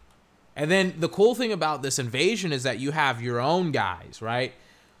 And then the cool thing about this invasion is that you have your own guys, right?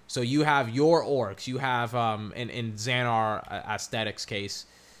 So you have your orcs. You have, in Xanar Aesthetics case,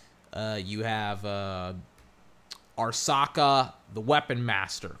 you have Arsaka, the Weapon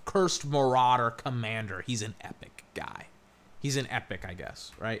Master, Cursed Marauder Commander. He's an epic guy. He's an epic, I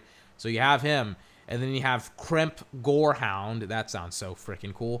guess, right? So you have him. And then you have Crimp Gorehound. That sounds so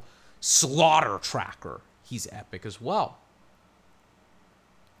freaking cool. Slaughter Tracker. He's epic as well.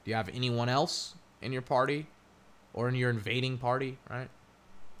 Do you have anyone else in your party? Or in your invading party, right?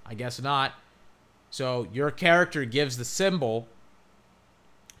 I guess not. So your character gives the symbol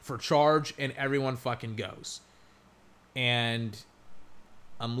for charge, and everyone fucking goes. And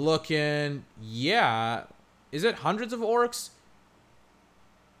I'm looking, yeah. Is it hundreds of orcs?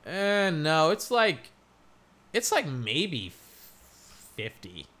 No, it's like maybe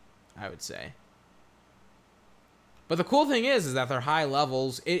 50, I would say. But the cool thing is that they're high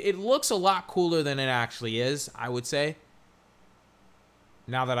levels. It looks a lot cooler than it actually is, I would say.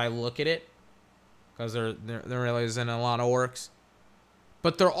 Now that I look at it, because there really isn't a lot of orcs,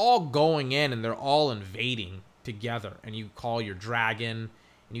 but they're all going in and they're all invading together. And you call your dragon,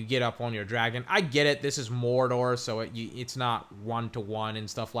 and you get up on your dragon. I get it. This is Mordor, so it's not 1-to-1 and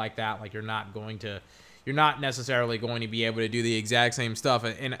stuff like that. Like, you're not necessarily going to be able to do the exact same stuff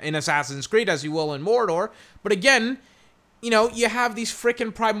in Assassin's Creed as you will in Mordor. But again, you know, you have these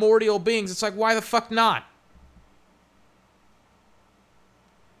freaking primordial beings. It's like, why the fuck not?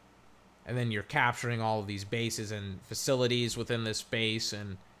 And then you're capturing all of these bases and facilities within this base,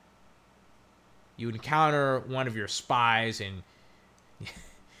 and you encounter one of your spies, and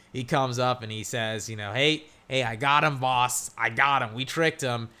he comes up and he says, you know, hey, I got him, boss. I got him. We tricked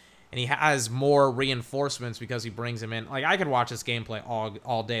him. And he has more reinforcements because he brings him in. Like, I could watch this gameplay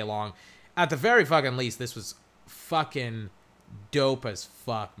all day long. At the very fucking least, this was fucking dope as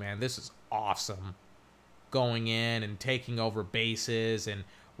fuck, man. This is awesome. Going in and taking over bases and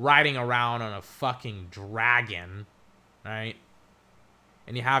riding around on a fucking dragon, right?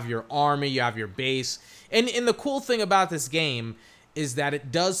 And you have your army, you have your base. And the cool thing about this game is that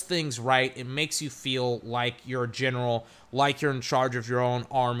it does things right. It makes you feel like you're a general, like you're in charge of your own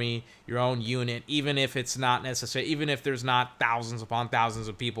army, your own unit, even if it's not necessary, even if there's not thousands upon thousands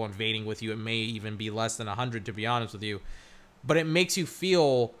of people invading with you. It may even be less than 100, to be honest with you. But it makes you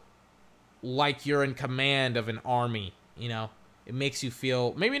feel like you're in command of an army, you know? It makes you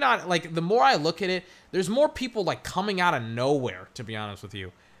feel, maybe not, like, the more I look at it, there's more people, like, coming out of nowhere, to be honest with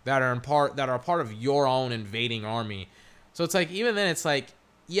you, that are a part of your own invading army. So it's like, even then, it's like,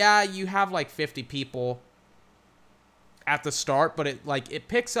 yeah, you have like 50 people at the start, but it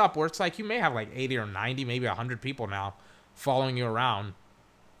picks up where it's like you may have like 80 or 90, maybe 100 people now following you around.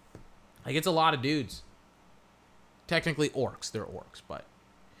 Like, it's a lot of dudes. Technically orcs, they're orcs, but.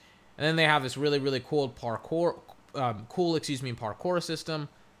 And then they have this really, really cool cool, parkour system.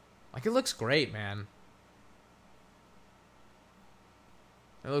 Like, it looks great, man.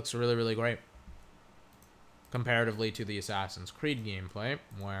 It looks really, really great. Comparatively to the Assassin's Creed gameplay,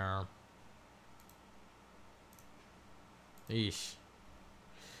 where... Yeesh.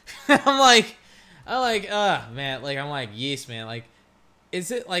 I'm like, man, like, I'm like, yeesh, man, like, is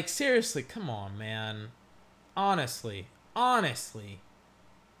it, like, seriously, come on, man. Honestly.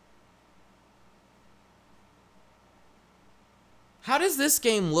 How does this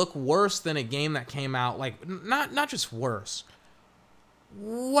game look worse than a game that came out, like, not just worse,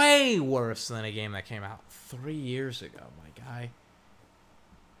 way worse than a game that came out 3 years ago, my guy.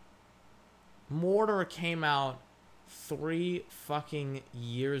 Mortar came out 3 fucking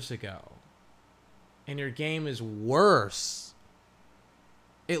years ago. And your game is worse.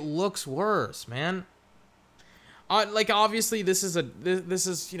 It looks worse, man. Like, obviously, this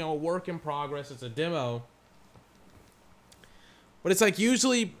is, you know, a work in progress. It's a demo. But it's like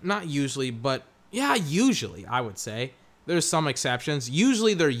not usually, but yeah, usually, I would say. There's some exceptions.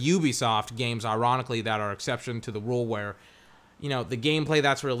 Usually they're Ubisoft games, ironically, that are exception to the rule where, you know, the gameplay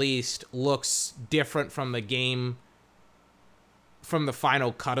that's released looks different from the game, from the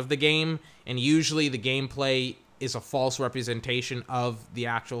final cut of the game. And usually the gameplay is a false representation of the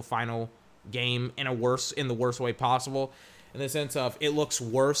actual final game in the worst way possible. In the sense of, it looks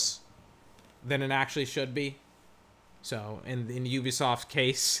worse than it actually should be. So, in Ubisoft's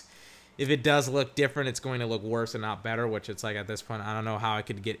case, if it does look different, it's going to look worse and not better, which it's like, at this point, I don't know how it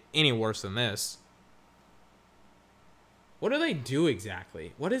could get any worse than this. What do they do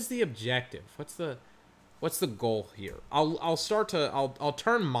exactly? What is the objective? What's the goal here? I'll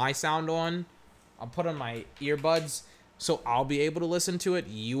turn my sound on. I'll put on my earbuds so I'll be able to listen to it.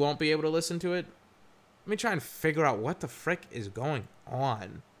 You won't be able to listen to it. Let me try and figure out what the frick is going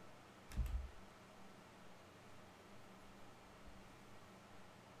on.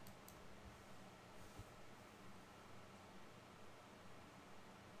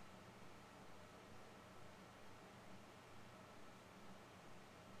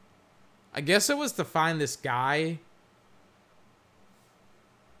 I guess it was to find this guy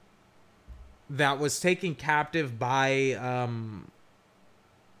that was taken captive by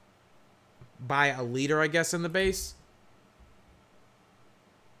a leader, I guess, in the base.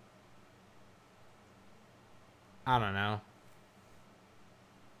 I don't know.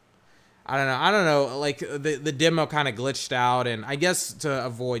 Like, the demo kind of glitched out, and I guess to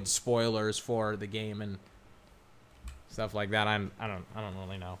avoid spoilers for the game and stuff like that, I don't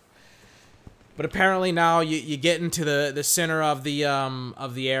really know. But apparently now you get into the center of the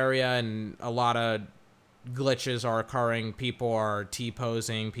area, and a lot of glitches are occurring. People are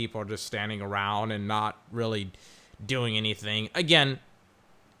T-posing. People are just standing around and not really doing anything. Again,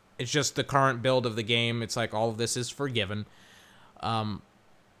 it's just the current build of the game. It's like all of this is forgiven. The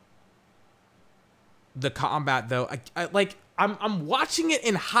combat, though, I'm watching it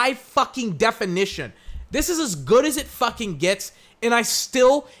in high fucking definition. This is as good as it fucking gets. And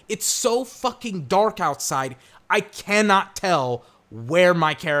it's so fucking dark outside, I cannot tell where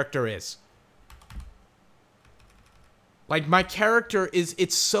my character is. Like, my character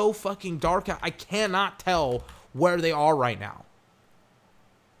it's so fucking dark out, I cannot tell where they are right now.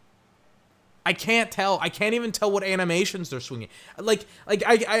 I can't tell. I can't even tell what animations they're swinging.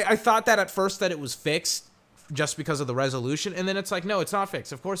 I thought that at first that it was fixed just because of the resolution, and then it's like, no, it's not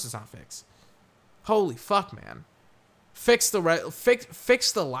fixed. Of course it's not fixed. Holy fuck, man. Fix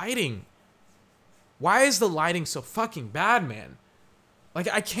the lighting. Why is the lighting so fucking bad, man? Like,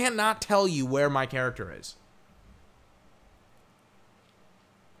 I can't not tell you where my character is.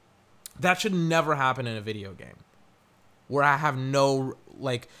 That should never happen in a video game, where I have no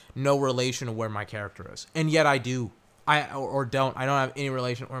relation to where my character is. And yet I do. I don't have any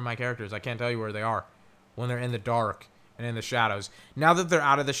relation to where my character is. I can't tell you where they are when they're in the dark and in the shadows. Now that they're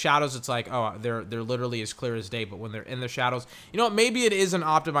out of the shadows, it's like, oh, they're literally as clear as day. But when they're in the shadows, you know what? Maybe it is an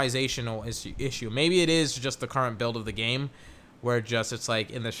optimizational issue. Maybe it is just the current build of the game, where it's like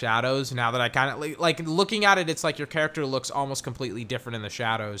in the shadows. Now that I kind of like looking at it, it's like your character looks almost completely different in the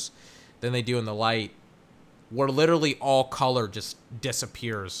shadows than they do in the light, where literally all color just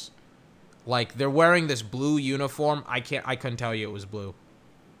disappears. Like, they're wearing this blue uniform. I couldn't tell you it was blue.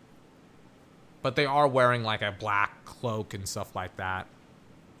 But they are wearing like a black cloak and stuff like that.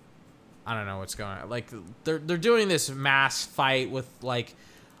 I don't know what's going on. Like, they're doing this mass fight with like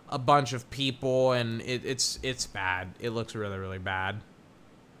a bunch of people, and it's bad. It looks really, really bad.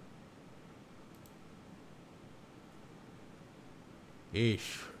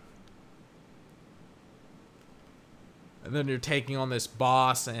 Eesh. And then you're taking on this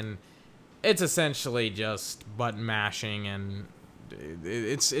boss, and It's essentially just button mashing, and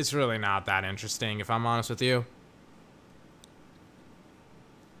it's really not that interesting, if I'm honest with you.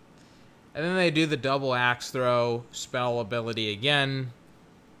 And then they do the double axe throw spell ability again.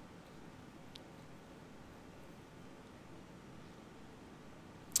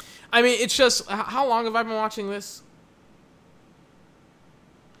 I mean, it's just, how long have I been watching this?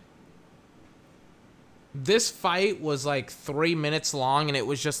 This fight was like 3 minutes long, and it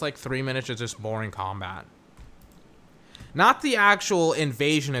was just like 3 minutes of just boring combat. Not the actual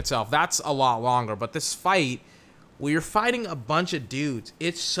invasion itself. That's a lot longer. But this fight, where you're fighting a bunch of dudes,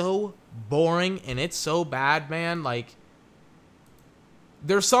 it's so boring and it's so bad, man. Like,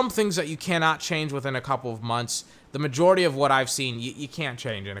 there's some things that you cannot change within a couple of months. The majority of what I've seen, you can't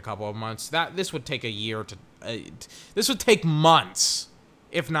change in a couple of months. This would take a year to... this would take months,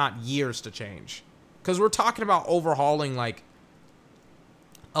 if not years, to change. Because we're talking about overhauling, like,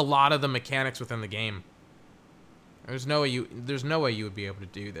 a lot of the mechanics within the game. There's no way you would be able to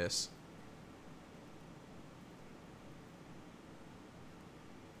do this.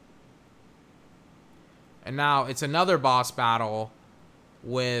 And now it's another boss battle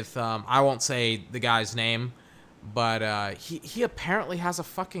with, I won't say the guy's name, but he apparently has a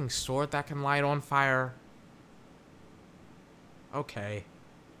fucking sword that can light on fire. Okay.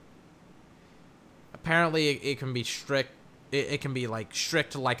 Apparently it can be strict. It can be like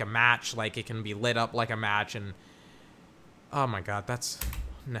strict like a match. Like it can be lit up like a match. And oh my god, that's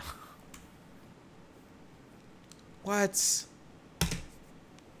no. What?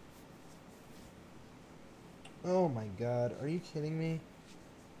 Oh my god, are you kidding me?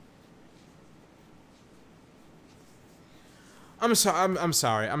 I'm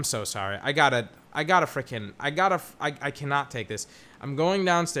sorry. I'm so sorry. I cannot take this. I'm going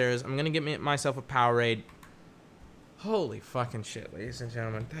downstairs. I'm gonna get myself a Powerade. Holy fucking shit, ladies and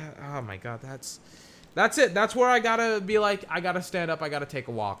gentlemen. Oh my god, that's it. That's where I gotta be like, I gotta stand up. I gotta take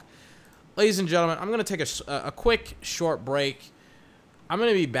a walk. Ladies and gentlemen, I'm gonna take a quick short break. I'm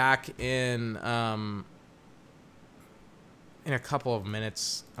gonna be back in a couple of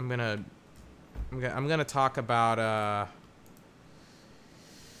minutes. I'm gonna talk about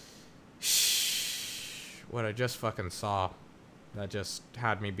what I just fucking saw. That just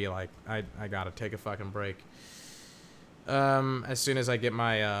had me be like, I gotta take a fucking break. As soon as I get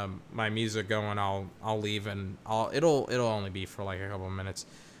my my music going, I'll leave, and it'll only be for like a couple of minutes.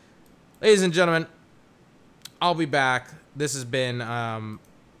 Ladies and gentlemen, I'll be back. This has been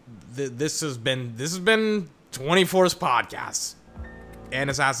this has been 24's podcast and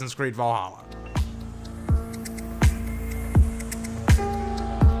Assassin's Creed Valhalla.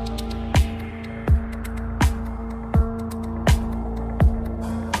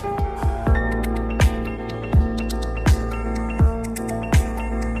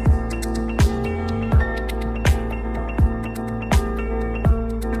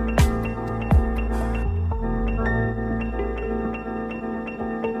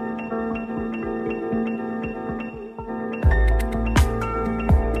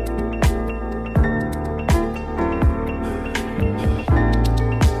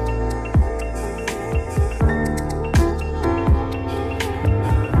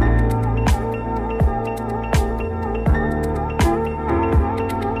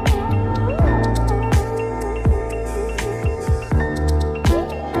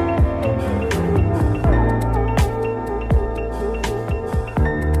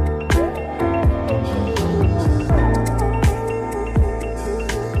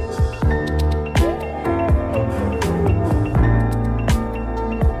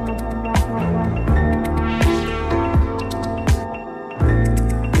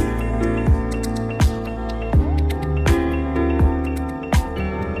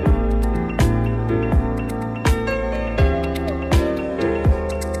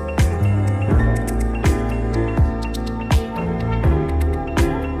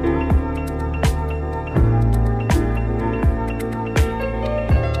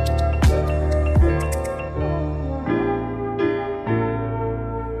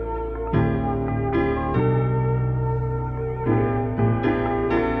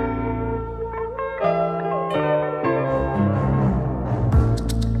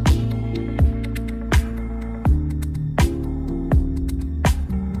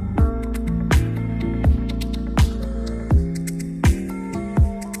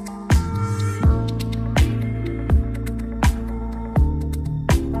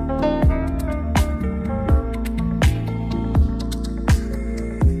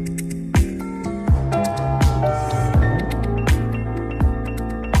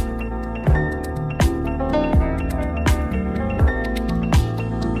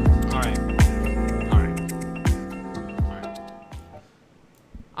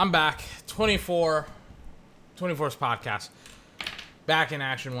 I'm back. 24's podcast. Back in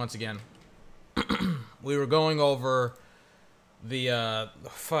action once again. We were going over the,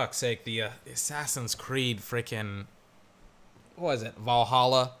 fuck's sake, the Assassin's Creed freaking, what was it?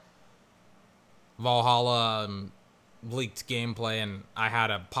 Valhalla leaked gameplay, and I had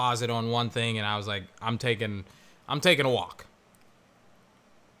to pause it on one thing, and I was like, I'm taking a walk.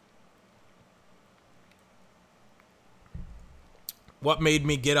 What made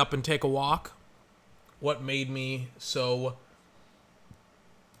me get up and take a walk? What made me so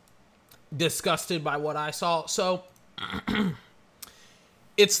disgusted by what I saw? So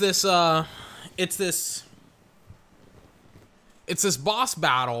it's this boss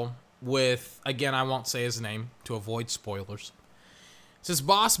battle with, again, I won't say his name to avoid spoilers. It's this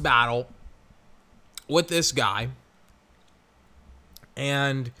boss battle with this guy,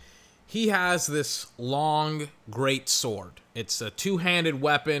 and he has this long, great sword. It's a two-handed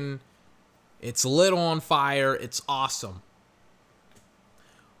weapon. It's lit on fire. It's awesome.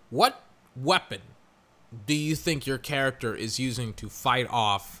 What weapon do you think your character is using to fight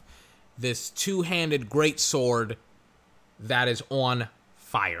off this two-handed great sword that is on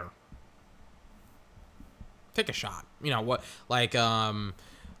fire? Take a shot. You know what? Like a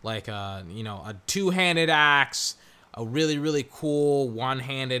two-handed axe, a really, really cool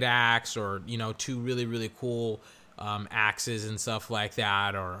one-handed axe, or, you know, two really, really cool axes and stuff like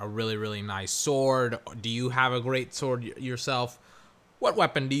that, or a really, really nice sword. Do you have a great sword yourself? What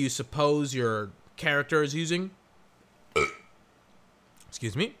weapon do you suppose your character is using?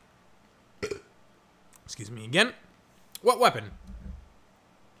 Excuse me. Excuse me again. What weapon?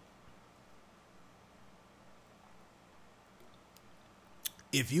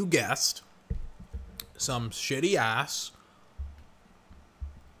 If you guessed some shitty ass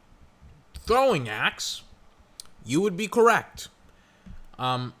throwing axe, you would be correct.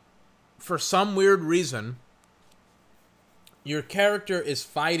 For some weird reason, your character is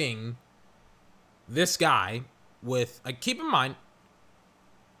fighting this guy with, keep in mind,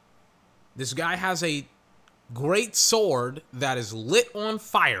 this guy has a great sword that is lit on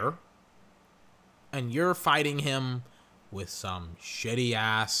fire, and you're fighting him with some shitty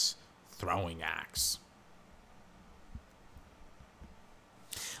ass throwing axe.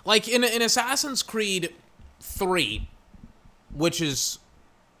 Like in Assassin's Creed 3, which is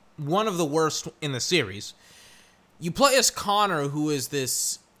one of the worst in the series, you play as Connor, who is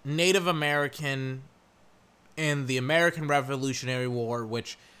this Native American in the American Revolutionary War,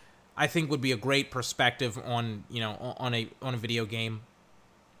 which I think would be a great perspective on, you know, on a video game.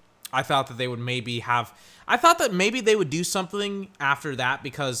 I thought that they would maybe they would do something after that,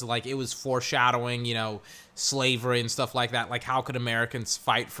 because, like, it was foreshadowing, you know, slavery and stuff like that. Like, how could Americans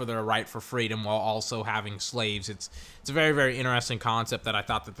fight for their right for freedom while also having slaves? It's a very, very interesting concept that I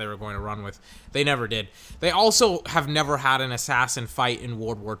thought that they were going to run with. They never did. They also have never had an assassin fight in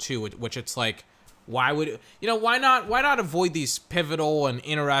World War II, which it's like, why not avoid these pivotal and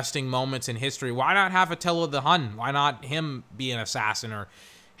interesting moments in history? Why not have Attila the Hun? Why not him be an assassin, or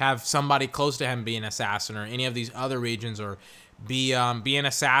have somebody close to him be an assassin, or any of these other regions, or be an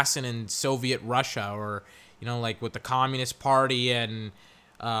assassin in Soviet Russia, or, you know, like with the Communist Party and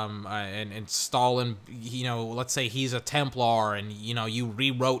Stalin, you know, let's say he's a Templar, and, you know, you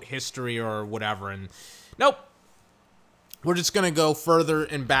rewrote history or whatever. And nope, we're just gonna go further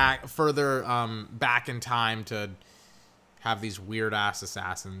back in time to have these weird ass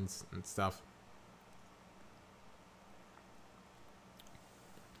assassins and stuff.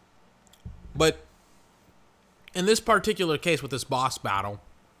 But in this particular case with this boss battle,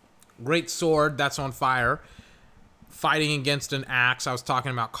 great sword that's on fire, fighting against an axe. I was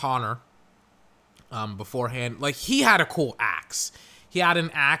talking about Connor beforehand. Like, he had a cool axe. He had an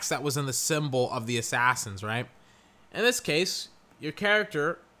axe that was in the symbol of the assassins, right? In this case, your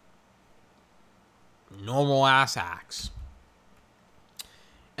character, normal ass axe.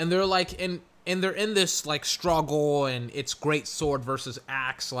 And they're like, and they're in this, like, struggle, and it's great sword versus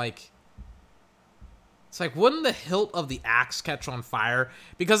axe, like, it's like, wouldn't the hilt of the axe catch on fire?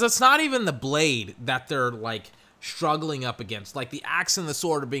 Because it's not even the blade that they're, like, struggling up against. Like, the axe and the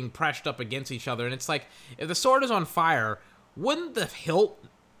sword are being pressed up against each other. And it's like, if the sword is on fire, wouldn't the hilt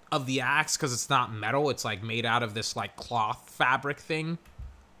of the axe, because it's not metal, it's, like, made out of this, like, cloth fabric thing.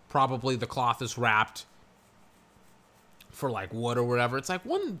 Probably the cloth is wrapped for, like, wood or whatever. It's like,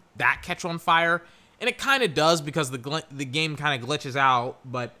 wouldn't that catch on fire? And it kind of does, because the game kind of glitches out,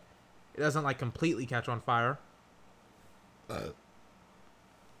 but it doesn't, like, completely catch on fire. And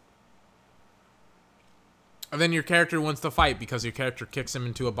then your character wants to fight because your character kicks him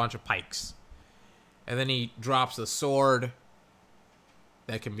into a bunch of pikes. And then he drops the sword.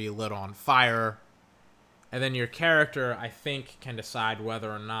 that can be lit on fire. And then your character, I think, can decide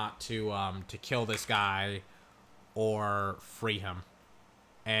whether or not to kill this guy or free him.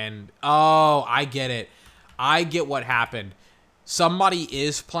 And, oh, I get it. I get what happened. Somebody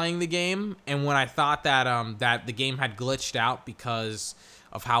is playing the game, and when I thought that that the game had glitched out because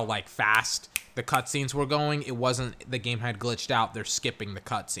of how, like, fast the cutscenes were going, it wasn't the game had glitched out. They're skipping the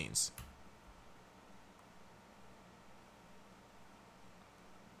cutscenes.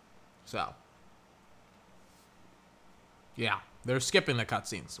 So, yeah, they're skipping the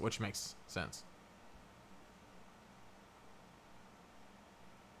cutscenes, which makes sense.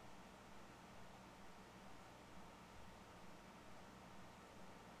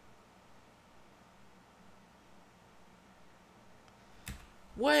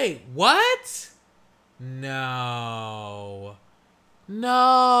 Wait, what? No.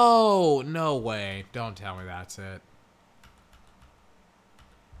 No. No way. Don't tell me that's it.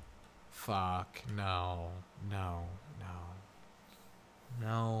 Fuck. No. No. No.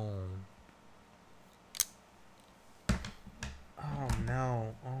 No. Oh,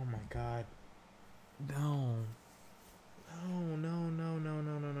 no. Oh, my God. No. No, no, no, no,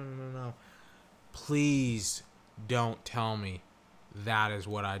 no, no, no, no, no. Please don't tell me that is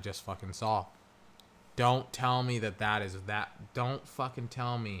what I just fucking saw. Don't tell me that that is that. Don't fucking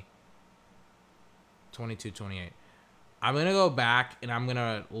tell me. 22:28. I'm going to go back and I'm going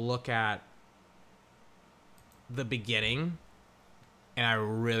to look at the beginning. And I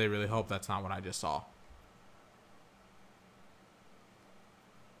really, really hope that's not what I just saw.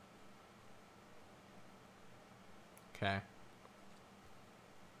 Okay.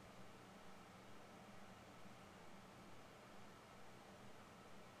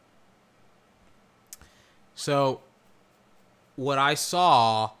 So, what I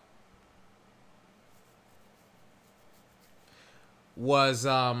saw was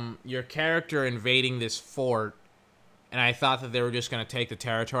your character invading this fort, and I thought that they were just going to take the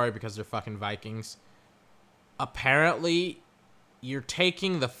territory because they're fucking Vikings. Apparently, you're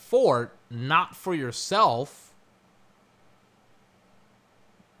taking the fort not for yourself,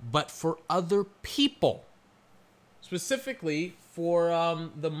 but for other people. Specifically for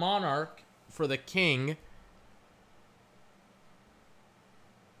the monarch, for the king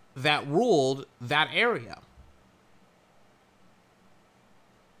that ruled that area.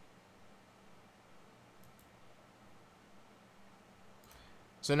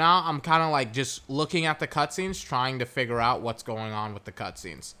 So now I'm kind of like just looking at the cutscenes, trying to figure out what's going on with the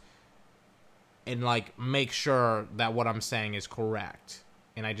cutscenes. And like make sure that what I'm saying is correct.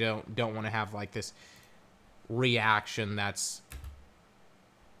 And I don't want to have like this reaction that's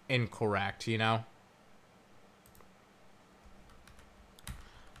incorrect, you know?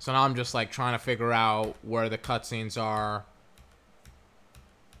 So now I'm just like trying to figure out where the cutscenes are.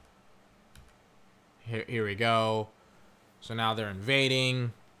 Here we go. So now they're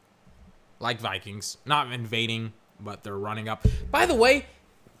invading. Like Vikings. Not invading, but they're running up. By the way,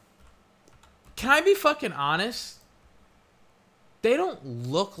 can I be fucking honest? They don't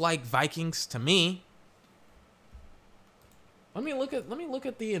look like Vikings to me. Let me look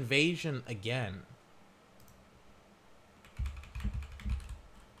at the invasion again.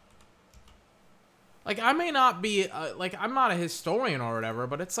 Like, I may not be, like, I'm not a historian or whatever,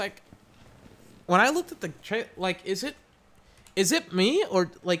 but it's like, when I looked at the, like, is it me? Or,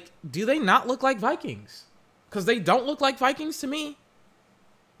 like, do they not look like Vikings? Because they don't look like Vikings to me.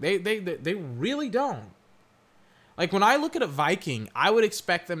 They really don't. Like, when I look at a Viking, I would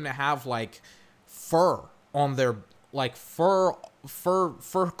expect them to have, like, fur on their, like, fur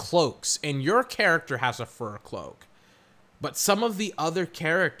cloaks. And your character has a fur cloak. But some of the other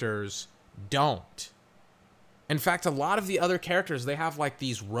characters don't. In fact, a lot of the other characters, they have like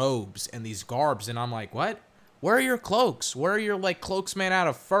these robes and these garbs, and I'm like, what? Where are your cloaks? Where are your like cloaks made out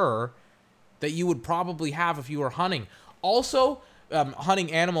of fur that you would probably have if you were hunting? Also,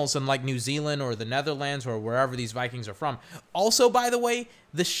 hunting animals in like New Zealand or the Netherlands or wherever these Vikings are from. Also, by the way,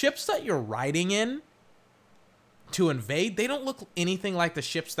 the ships that you're riding in to invade, they don't look anything like the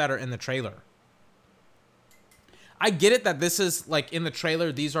ships that are in the trailer. I get it that this is, like, in the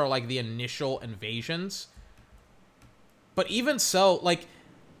trailer, these are, like, the initial invasions. But even so, like,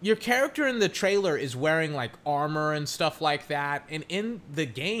 your character in the trailer is wearing, like, armor and stuff like that. And in the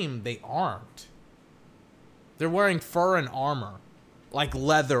game, they aren't. They're wearing fur and armor. Like,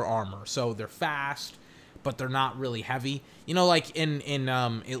 leather armor. So they're fast, but they're not really heavy. You know, like, in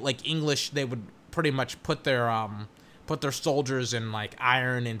like, English, they would pretty much put their put their soldiers in like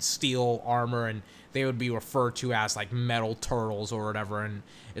iron and steel armor, and they would be referred to as like metal turtles or whatever. And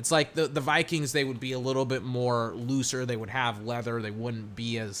it's like the Vikings, they would be a little bit more looser. They would have leather. They wouldn't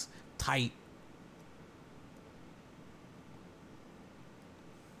be as tight.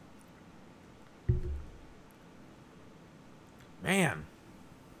 Man,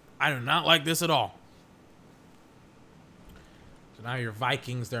 I do not like this at all. So now your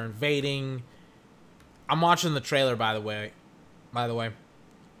Vikings, they're invading. I'm watching the trailer, by the way.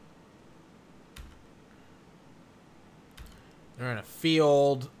 They're in a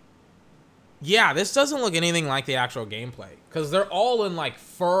field. Yeah, this doesn't look anything like the actual gameplay. Because they're all in, like,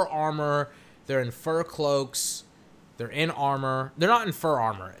 fur armor. They're in fur cloaks. They're in armor. They're not in fur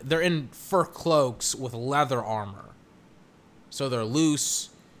armor. They're in fur cloaks with leather armor. So they're loose.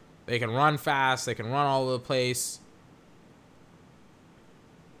 They can run fast. They can run all over the place.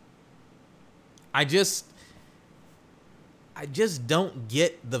 I just don't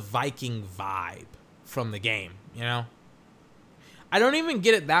get the Viking vibe from the game, you know? I don't even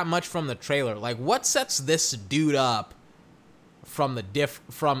get it that much from the trailer. Like, what sets this dude up from the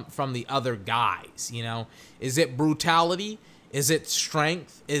from the other guys, you know? Is it brutality? Is it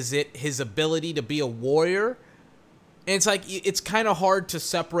strength? Is it his ability to be a warrior? And it's like, it's kind of hard to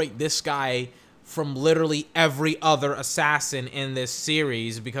separate this guy from literally every other assassin in this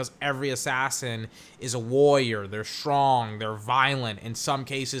series, because every assassin is a warrior. They're strong, they're violent, in some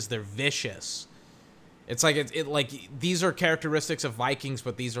cases they're vicious. It's like like these are characteristics of Vikings,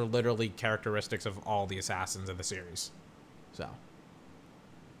 but these are literally characteristics of all the assassins in the series. So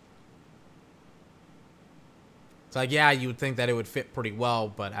it's like, yeah, you would think that it would fit pretty well,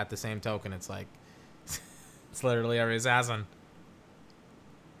 but at the same token, it's like it's literally every assassin.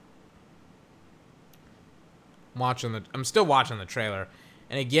 I'm still watching the trailer,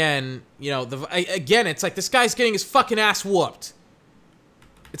 and again, you know, again, it's like this guy's getting his fucking ass whooped.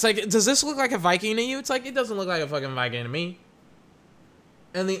 It's like, does this look like a Viking to you? It's like, it doesn't look like a fucking Viking to me.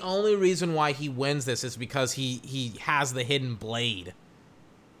 And the only reason why he wins this is because he has the hidden blade,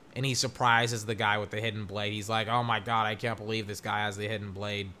 and he surprises the guy with the hidden blade. He's like, oh my god, I can't believe this guy has the hidden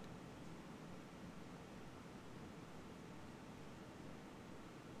blade.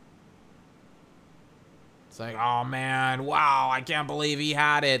 It's like, oh man, wow, I can't believe he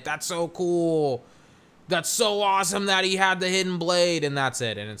had it. That's so cool. That's so awesome that he had the hidden blade, and that's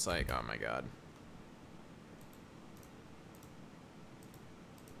it. And it's like, oh my god.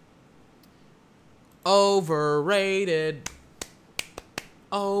 Overrated.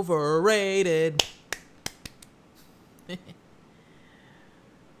 Overrated.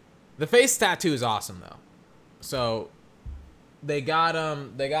 The face tattoo is awesome though. So they're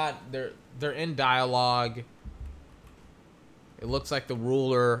in dialogue. It looks like the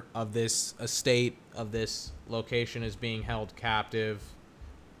ruler of this estate, of this location, is being held captive.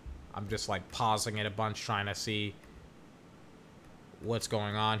 I'm just like pausing it a bunch, trying to see what's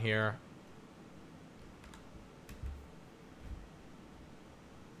going on here.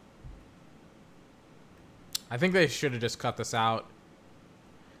 I think they should have just cut this out.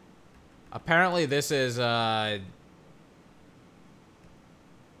 Apparently this is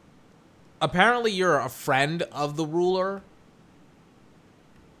apparently you're a friend of the ruler.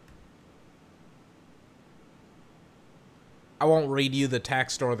 I won't read you the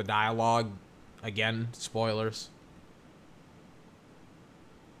text or the dialogue. Again, spoilers.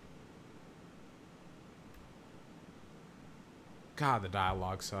 God, the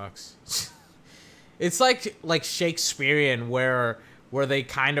dialogue sucks. It's like Shakespearean, where they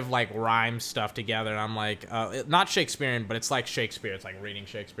kind of like rhyme stuff together. And I'm like, not Shakespearean, but it's like Shakespeare. It's like reading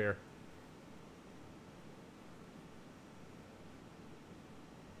Shakespeare.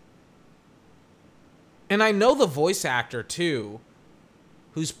 And I know the voice actor, too,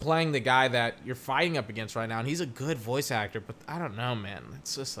 who's playing the guy that you're fighting up against right now. And he's a good voice actor, but I don't know, man.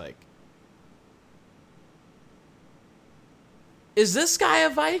 It's just like... Is this guy a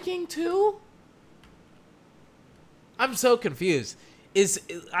Viking, too? I'm so confused.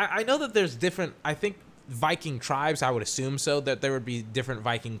 I know that there's different... I think Viking tribes, I would assume so, that there would be different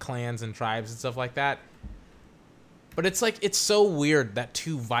Viking clans and tribes and stuff like that. But it's like, it's so weird that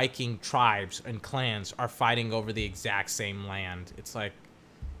two Viking tribes and clans are fighting over the exact same land. It's like,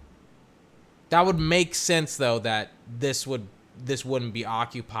 that would make sense though, that this wouldn't be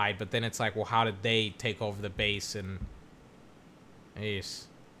occupied, but then it's like, well, how did they take over the base? And jeez,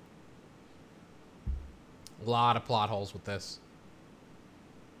 a lot of plot holes with this.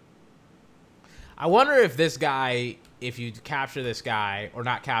 I wonder if this guy, if you capture this guy, or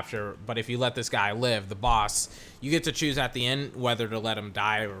not capture, but if you let this guy live, the boss, you get to choose at the end whether to let him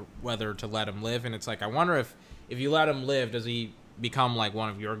die or whether to let him live. And it's like, I wonder if you let him live, does he become like one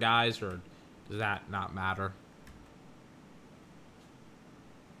of your guys, or does that not matter?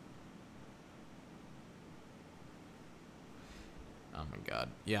 Oh my god,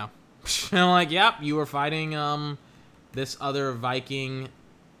 yeah. I'm like, yep, you were fighting this other Viking.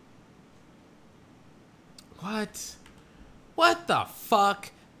 What? What the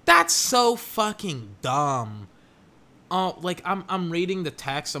fuck? That's so fucking dumb. Oh, like I'm reading the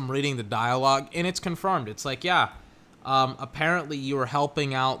text, I'm reading the dialogue, and it's confirmed. It's like, yeah, apparently you were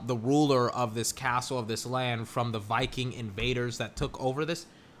helping out the ruler of this castle, of this land, from the Viking invaders that took over this.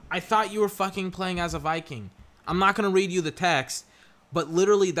 I thought you were fucking playing as a Viking. I'm not gonna read you the text, but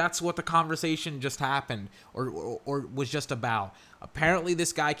literally that's what the conversation just happened, or was just about. Apparently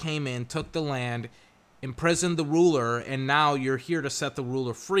this guy came in, took the land, imprisoned the ruler, and now you're here to set the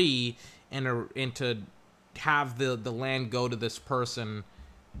ruler free and to have the land go to this person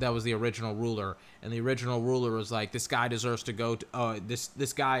that was the original ruler. And the original ruler was like, this guy deserves to go to,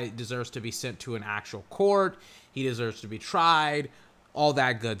 this guy deserves to be sent to an actual court. He deserves to be tried, all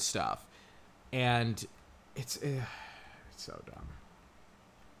that good stuff. And it's so dumb.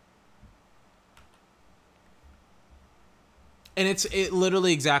 And it's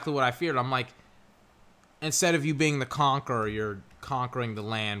literally exactly what I feared. I'm like, instead of you being the conqueror, you're conquering the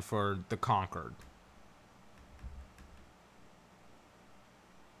land for the conquered.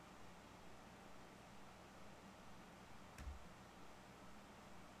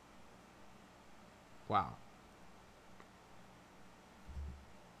 Wow.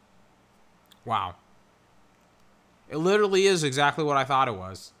 Wow. It literally is exactly what I thought it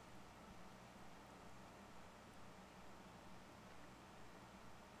was.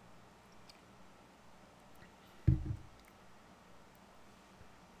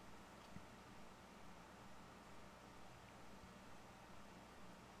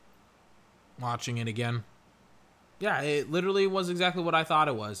 Watching it again. Yeah, it literally was exactly what I thought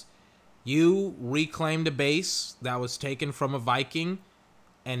it was. You reclaimed a base that was taken from a Viking,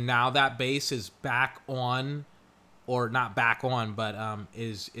 and now that base is back on, or not back on, but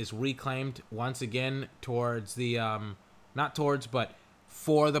is reclaimed once again towards the not towards, but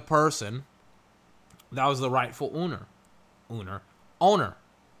for the person that was the rightful owner.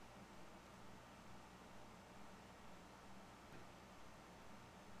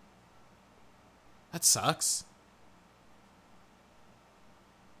 That sucks.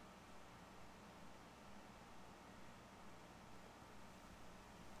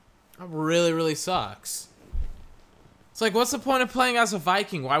 That really, really sucks. It's like, what's the point of playing as a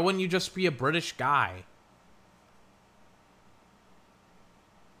Viking? Why wouldn't you just be a British guy?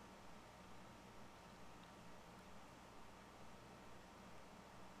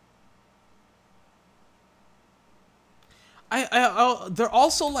 They're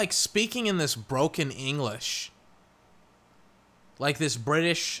also like speaking in this broken English, like this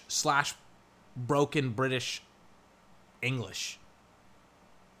British / broken British English.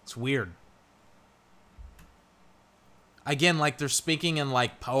 It's weird. Again, like they're speaking in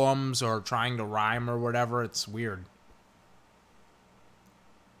like poems or trying to rhyme or whatever. It's weird.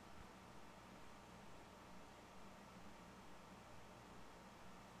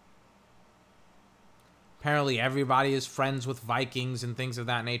 Apparently everybody is friends with Vikings and things of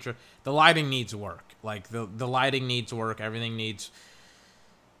that nature. The lighting needs work. Like, the lighting needs work. Everything needs...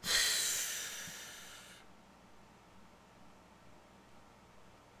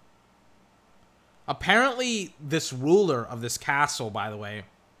 Apparently, this ruler of this castle, by the way,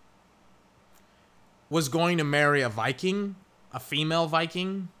 was going to marry a Viking. A female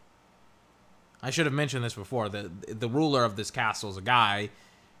Viking. I should have mentioned this before. The ruler of this castle is a guy...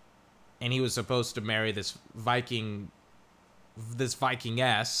 And he was supposed to marry this Vikingess,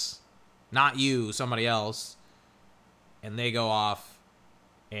 not you, somebody else. And they go off,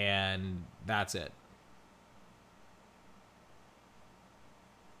 and that's it.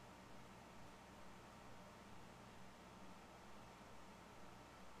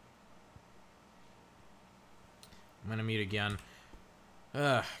 I'm gonna mute again.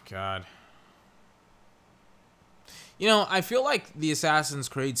 Ugh, God. You know, I feel like the Assassin's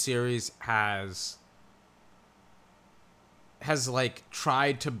Creed series has like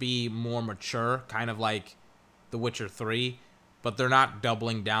tried to be more mature, kind of like The Witcher 3, but they're not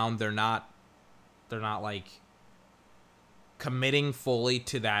doubling down. They're not like committing fully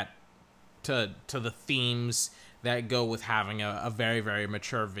to that to the themes that go with having a very, very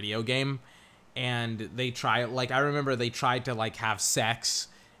mature video game. And they try, like, I remember they tried to like have sex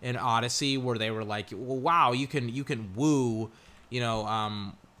in Odyssey, where they were like, well, wow, you can woo, you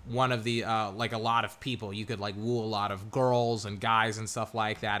know, one of the like a lot of people. You could like woo a lot of girls and guys and stuff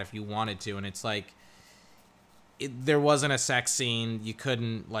like that if you wanted to. And it's like, there wasn't a sex scene. You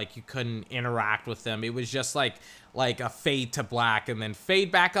couldn't interact with them. It was just like a fade to black and then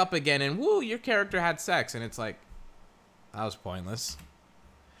fade back up again, and woo, your character had sex, and it's like, that was pointless.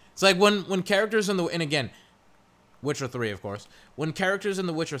 It's like when characters and again, Witcher 3, of course, when characters in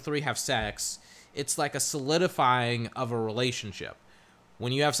The Witcher 3 have sex, it's like a solidifying of a relationship.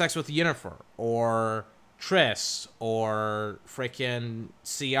 When you have sex with Yennefer or Triss or freaking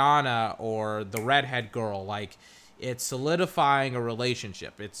Syanna or the redhead girl, like, it's solidifying a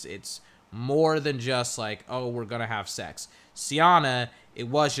relationship. It's more than just like, oh, we're gonna have sex. Syanna, it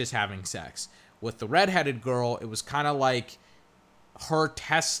was just having sex. With the redheaded girl, it was kind of like her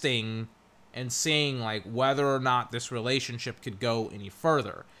testing and seeing like whether or not this relationship could go any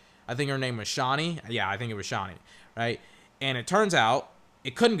further. I think her name was Shani. Yeah, I think it was Shani, right? And it turns out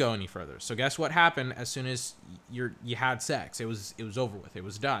it couldn't go any further. So guess what happened as soon as you had sex? It was over with. It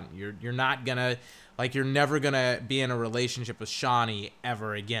was done. You're not gonna, like, you're never gonna be in a relationship with Shani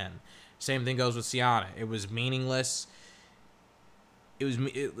ever again. Same thing goes with Syanna. It was meaningless.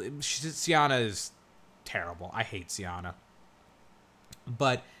 Syanna is terrible. I hate Syanna.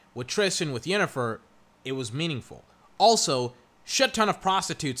 But with Triss and with Yennefer, it was meaningful. Also, shit ton of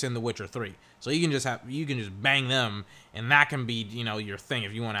prostitutes in The Witcher 3. So you can just bang them, and that can be, your thing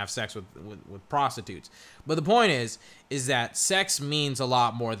if you want to have sex with prostitutes. But the point is that sex means a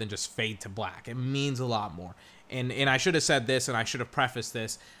lot more than just fade to black. It means a lot more. And I should have said this, and I should have prefaced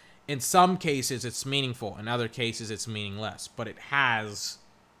this. In some cases, it's meaningful. In other cases, it's meaningless. But it has...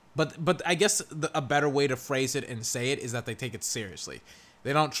 But I guess a better way to phrase it and say it is that they take it seriously.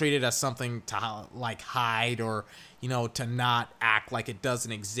 They don't treat it as something to, like, hide or, to not act like it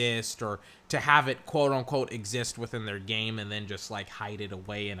doesn't exist, or to have it, quote-unquote, exist within their game and then just, like, hide it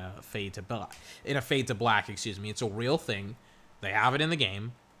away in a fade to black. It's a real thing. They have it in the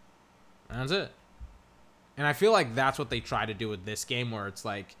game. And that's it. And I feel like that's what they try to do with this game, where it's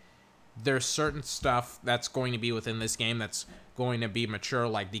like, there's certain stuff that's going to be within this game that's going to be mature,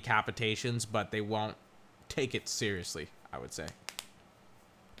 like decapitations, but they won't take it seriously, I would say.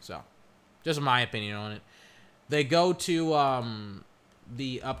 So, just my opinion on it. They go to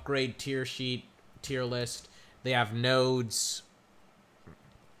the upgrade tier list. They have nodes.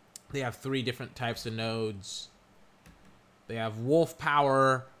 They have 3 different types of nodes. They have wolf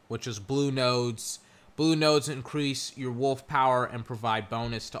power, which is blue nodes. Blue nodes increase your wolf power and provide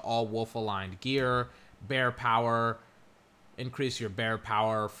bonus to all wolf-aligned gear. Bear power, increase your bear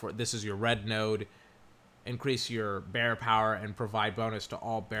power. This is your red node. Increase your bear power and provide bonus to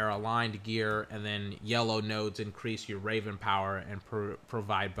all bear-aligned gear. And then yellow nodes increase your raven power and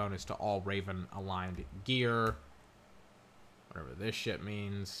provide bonus to all raven-aligned gear. Whatever this shit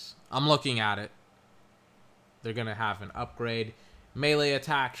means. I'm looking at it. They're going to have an upgrade. Melee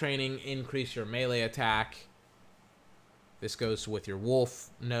attack training, increase your melee attack. This goes with your wolf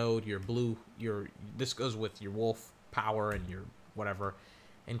node, this goes with your wolf power and your whatever.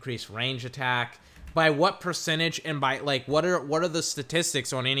 Increase range attack. By what percentage and by, like, what are the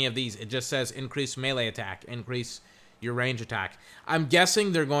statistics on any of these? It just says increase melee attack, increase your range attack. I'm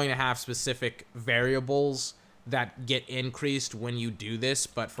guessing they're going to have specific variables that get increased when you do this,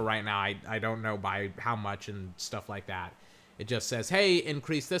 but for right now, I don't know by how much and stuff like that. It just says, hey,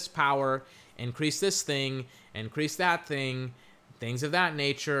 increase this power, increase this thing, increase that thing, things of that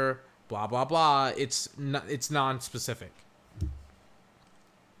nature, blah, blah, blah. It's non-specific.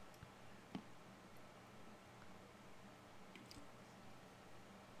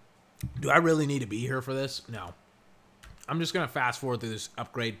 Do I really need to be here for this? No. I'm just going to fast forward through this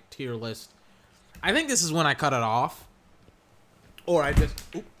upgrade tier list. I think this is when I cut it off. Or I just...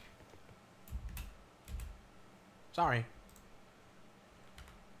 Oop. Sorry.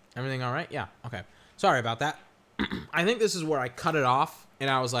 Everything all right? Yeah, okay. Sorry about that. I think this is where I cut it off, and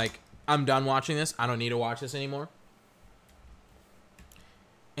I was like, I'm done watching this. I don't need to watch this anymore.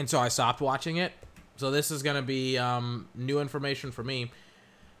 And so I stopped watching it. So this is going to be new information for me.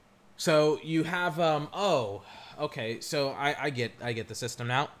 So you have, oh, okay. So I get the system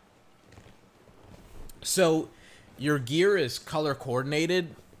now. So your gear is color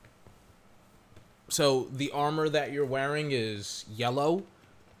coordinated. So the armor that you're wearing is yellow,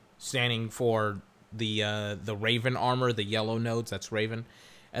 standing for the Raven armor, the yellow nodes, that's Raven.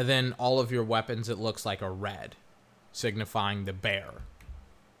 And then all of your weapons, it looks like a red, signifying the bear.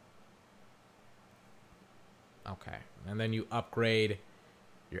 Okay, and then you upgrade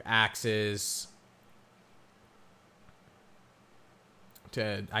your axes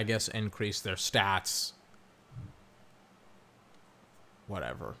to, I guess, increase their stats.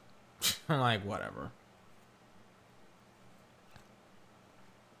 Whatever. Like, whatever.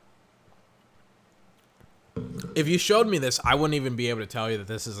 If you showed me this, I wouldn't even be able to tell you that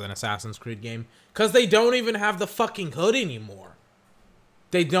this is an Assassin's Creed game. Because they don't even have the fucking hood anymore.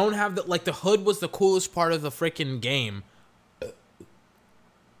 They don't have the... Like, the hood was the coolest part of the freaking game.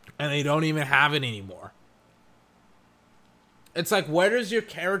 And they don't even have it anymore. It's like, where does your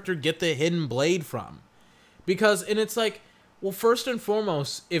character get the hidden blade from? Because, and it's like, well, first and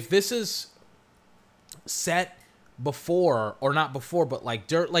foremost, if this is set before, or not before, but like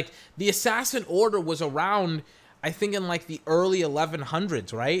the Assassin Order was around, I think, in like the early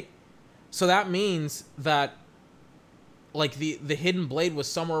 1100s, right? So that means that like the hidden blade was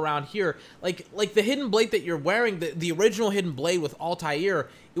somewhere around here. Like the hidden blade that you're wearing, the original hidden blade with Altair,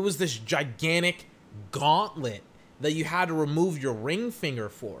 it was this gigantic gauntlet that you had to remove your ring finger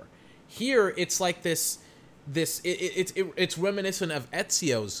for. Here, it's like it's reminiscent of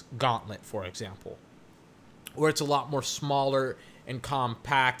Ezio's gauntlet, for example, where it's a lot more smaller and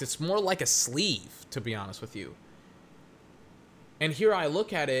compact. It's more like a sleeve, to be honest with you. And here I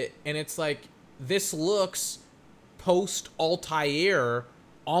look at it, and it's like, this looks post-Altair,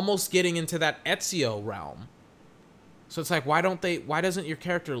 almost getting into that Ezio realm. So it's like, why doesn't your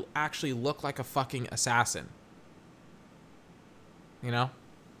character actually look like a fucking assassin? You know?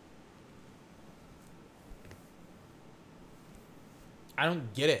 I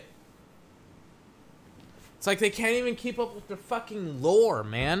don't get it. It's like they can't even keep up with their fucking lore,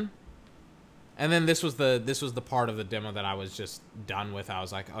 man. And then this was the part of the demo that I was just done with. I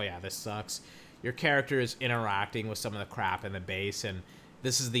was like, oh yeah, this sucks. Your character is interacting with some of the crap in the base, and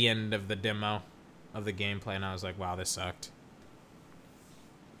this is the end of the demo of the gameplay, and I was like, wow, this sucked.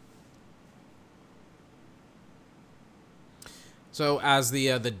 So as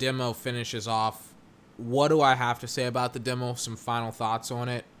the demo finishes off, what do I have to say about the demo? Some final thoughts on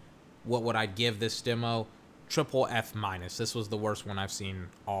it. What would I give this demo? Triple F minus. This was the worst one I've seen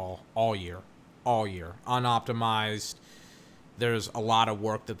all year. All year. Unoptimized. There's a lot of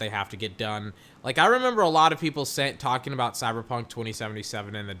work that they have to get done. Like, I remember a lot of people talking about Cyberpunk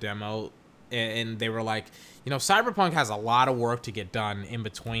 2077 in the demo, and they were like, you know, Cyberpunk has a lot of work to get done in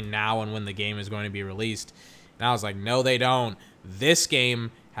between now and when the game is going to be released. And I was like, no, they don't. This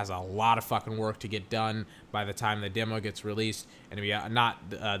game has a lot of fucking work to get done by the time the demo gets released. And to be not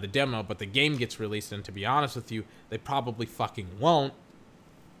the demo, but the game gets released. And to be honest with you, they probably fucking won't,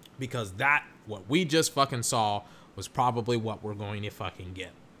 because what we just fucking saw was probably what we're going to fucking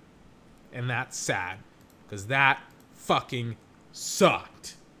get. And that's sad, because that fucking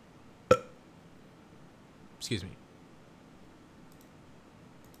sucked. Excuse me.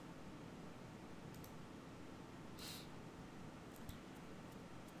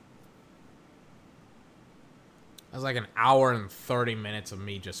 It was like an hour and 30 minutes of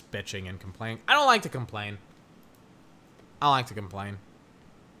me just bitching and complaining. I don't like to complain. I like to complain.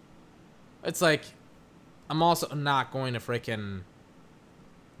 It's like, I'm also not going to freaking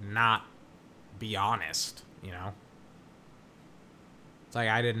not be honest, you know? It's like,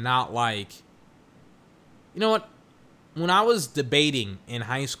 I did not like... You know what? When I was debating in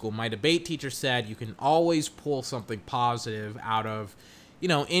high school, my debate teacher said you can always pull something positive out of, you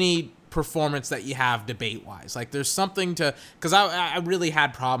know, any performance that you have debate-wise. Like, there's something to... Because I really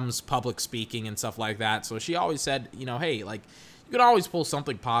had problems public speaking and stuff like that, so she always said, you know, hey, like, you can always pull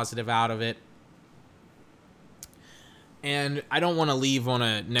something positive out of it. And I don't want to leave on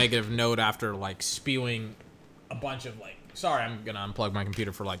a negative note after, like, spewing a bunch of, like... Sorry, I'm going to unplug my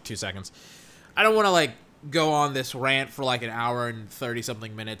computer for, like, 2 seconds. I don't want to, like, go on this rant for, like, an hour and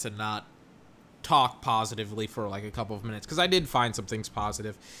 30-something minutes and not talk positively for, like, a couple of minutes. Because I did find some things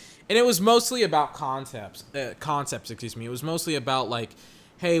positive. And it was mostly about concepts, excuse me. It was mostly about, like,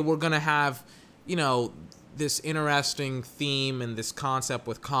 hey, we're going to have, you know, this interesting theme and this concept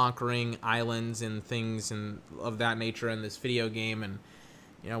with conquering islands and things and of that nature in this video game. And,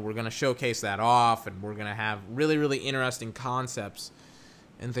 you know, we're going to showcase that off, and we're going to have really, really interesting concepts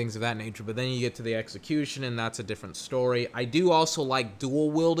and things of that nature. But then you get to the execution, and that's a different story. I do also like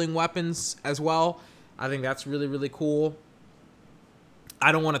dual-wielding weapons as well. I think that's really, really cool.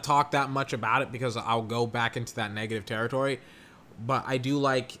 I don't want to talk that much about it because I'll go back into that negative territory. But I do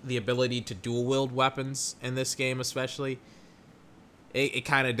like the ability to dual-wield weapons in this game especially. It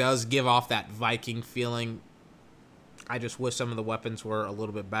kind of does give off that Viking feeling. I just wish some of the weapons were a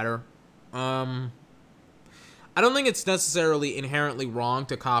little bit better. I don't think it's necessarily inherently wrong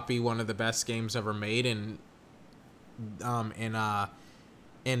to copy one of the best games ever made in The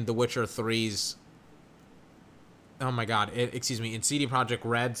Witcher 3's... Oh my god, in CD Projekt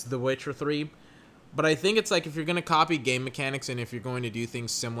Red's The Witcher 3. But I think it's like, if you're going to copy game mechanics and if you're going to do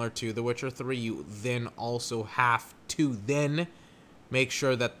things similar to The Witcher 3, you then also have to then make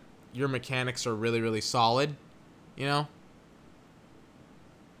sure that your mechanics are really, really solid. you know?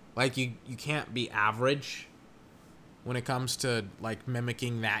 Like, you can't be average when it comes to, like,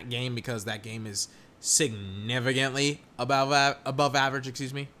 mimicking that game, because that game is significantly above average,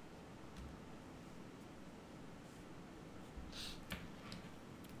 excuse me.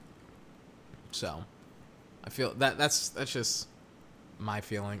 So, I feel that's just my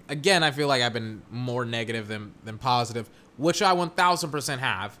feeling. Again, I feel like I've been more negative than positive, which I 1000%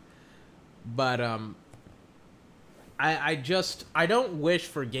 have. But I don't wish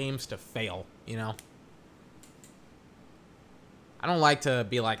for games to fail, you know. I don't like to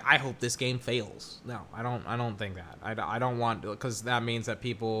be like, I hope this game fails. No, I don't think that. I don't want to, because that means that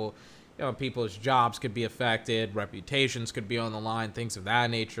people, you know, people's jobs could be affected, reputations could be on the line, things of that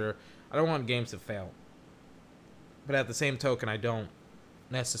nature. I don't want games to fail. But at the same token, I don't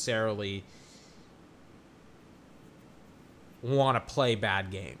necessarily want to play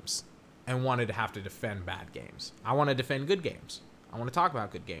bad games and wanted to have to defend bad games. I want to defend good games. I want to talk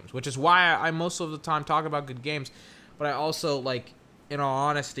about good games, which is why I most of the time talk about good games. But I also, like, in all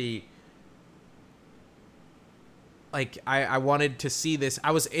honesty, like, I wanted to see this.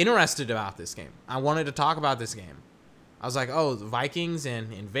 I was interested about this game. I wanted to talk about this game. I was like, oh, the Vikings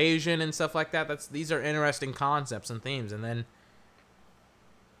and invasion and stuff like that. These are interesting concepts and themes. And then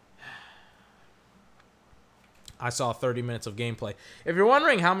I saw 30 minutes of gameplay. If you're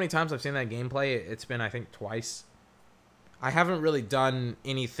wondering how many times I've seen that gameplay, it's been, I think, twice. I haven't really done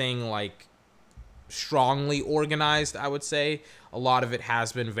anything, like, strongly organized, I would say. A lot of it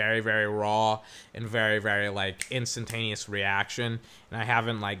has been very, very raw and very, very, like, instantaneous reaction. And I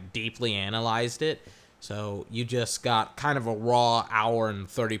haven't, like, deeply analyzed it. So you just got kind of a raw hour and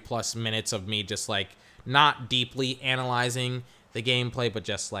 30-plus minutes of me just, like, not deeply analyzing the gameplay, but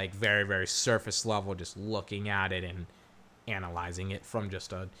just, like, very, very surface level, just looking at it and analyzing it from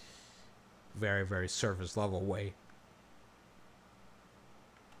just a very, very surface level way.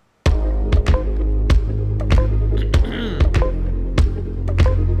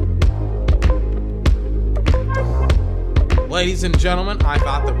 Ladies and gentlemen, I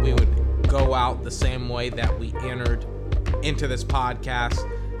thought that we would go out the same way that we entered into this podcast,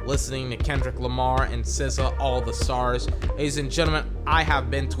 listening to Kendrick Lamar and SZA, All the Stars. Ladies and gentlemen, I have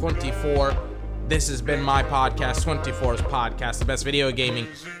been 24. This has been my podcast, 24's podcast, the best video gaming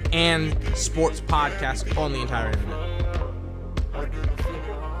and sports podcast on the entire internet.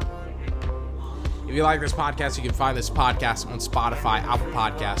 If you like this podcast, you can find this podcast on Spotify, Apple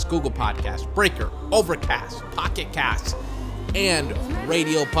Podcasts, Google Podcasts, Breaker, Overcast, Pocket Casts, and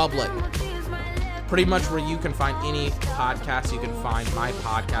Radio Public. Pretty much where you can find any podcast, you can find my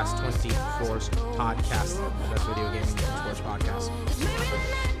podcast, 24's podcast, the best video gaming and sports podcast.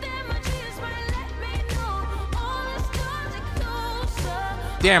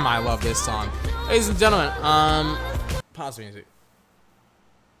 Damn, I love this song. Ladies and gentlemen, pause the music.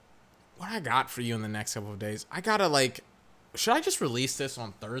 What I got for you in the next couple of days, I gotta, like, should I just release this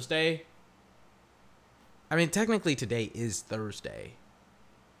on Thursday? I mean, technically today is Thursday.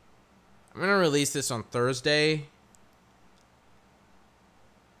 I'm going to release this on Thursday.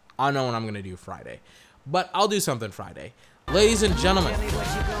 I know what I'm going to do Friday. But I'll do something Friday. Ladies and gentlemen,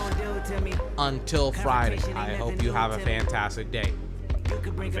 until Friday, I hope you have a fantastic day.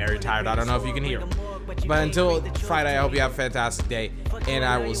 I'm very tired. I don't know if you can hear. But until Friday, I hope you have a fantastic day. And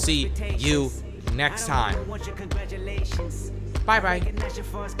I will see you next time. Bye-bye.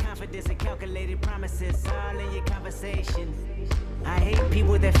 I hate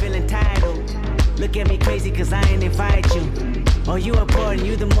people that feel entitled. Look at me crazy cause I ain't invite you. Oh, you important,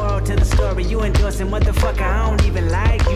 you the moral to the story. You endorsing, motherfucker, I don't even like you.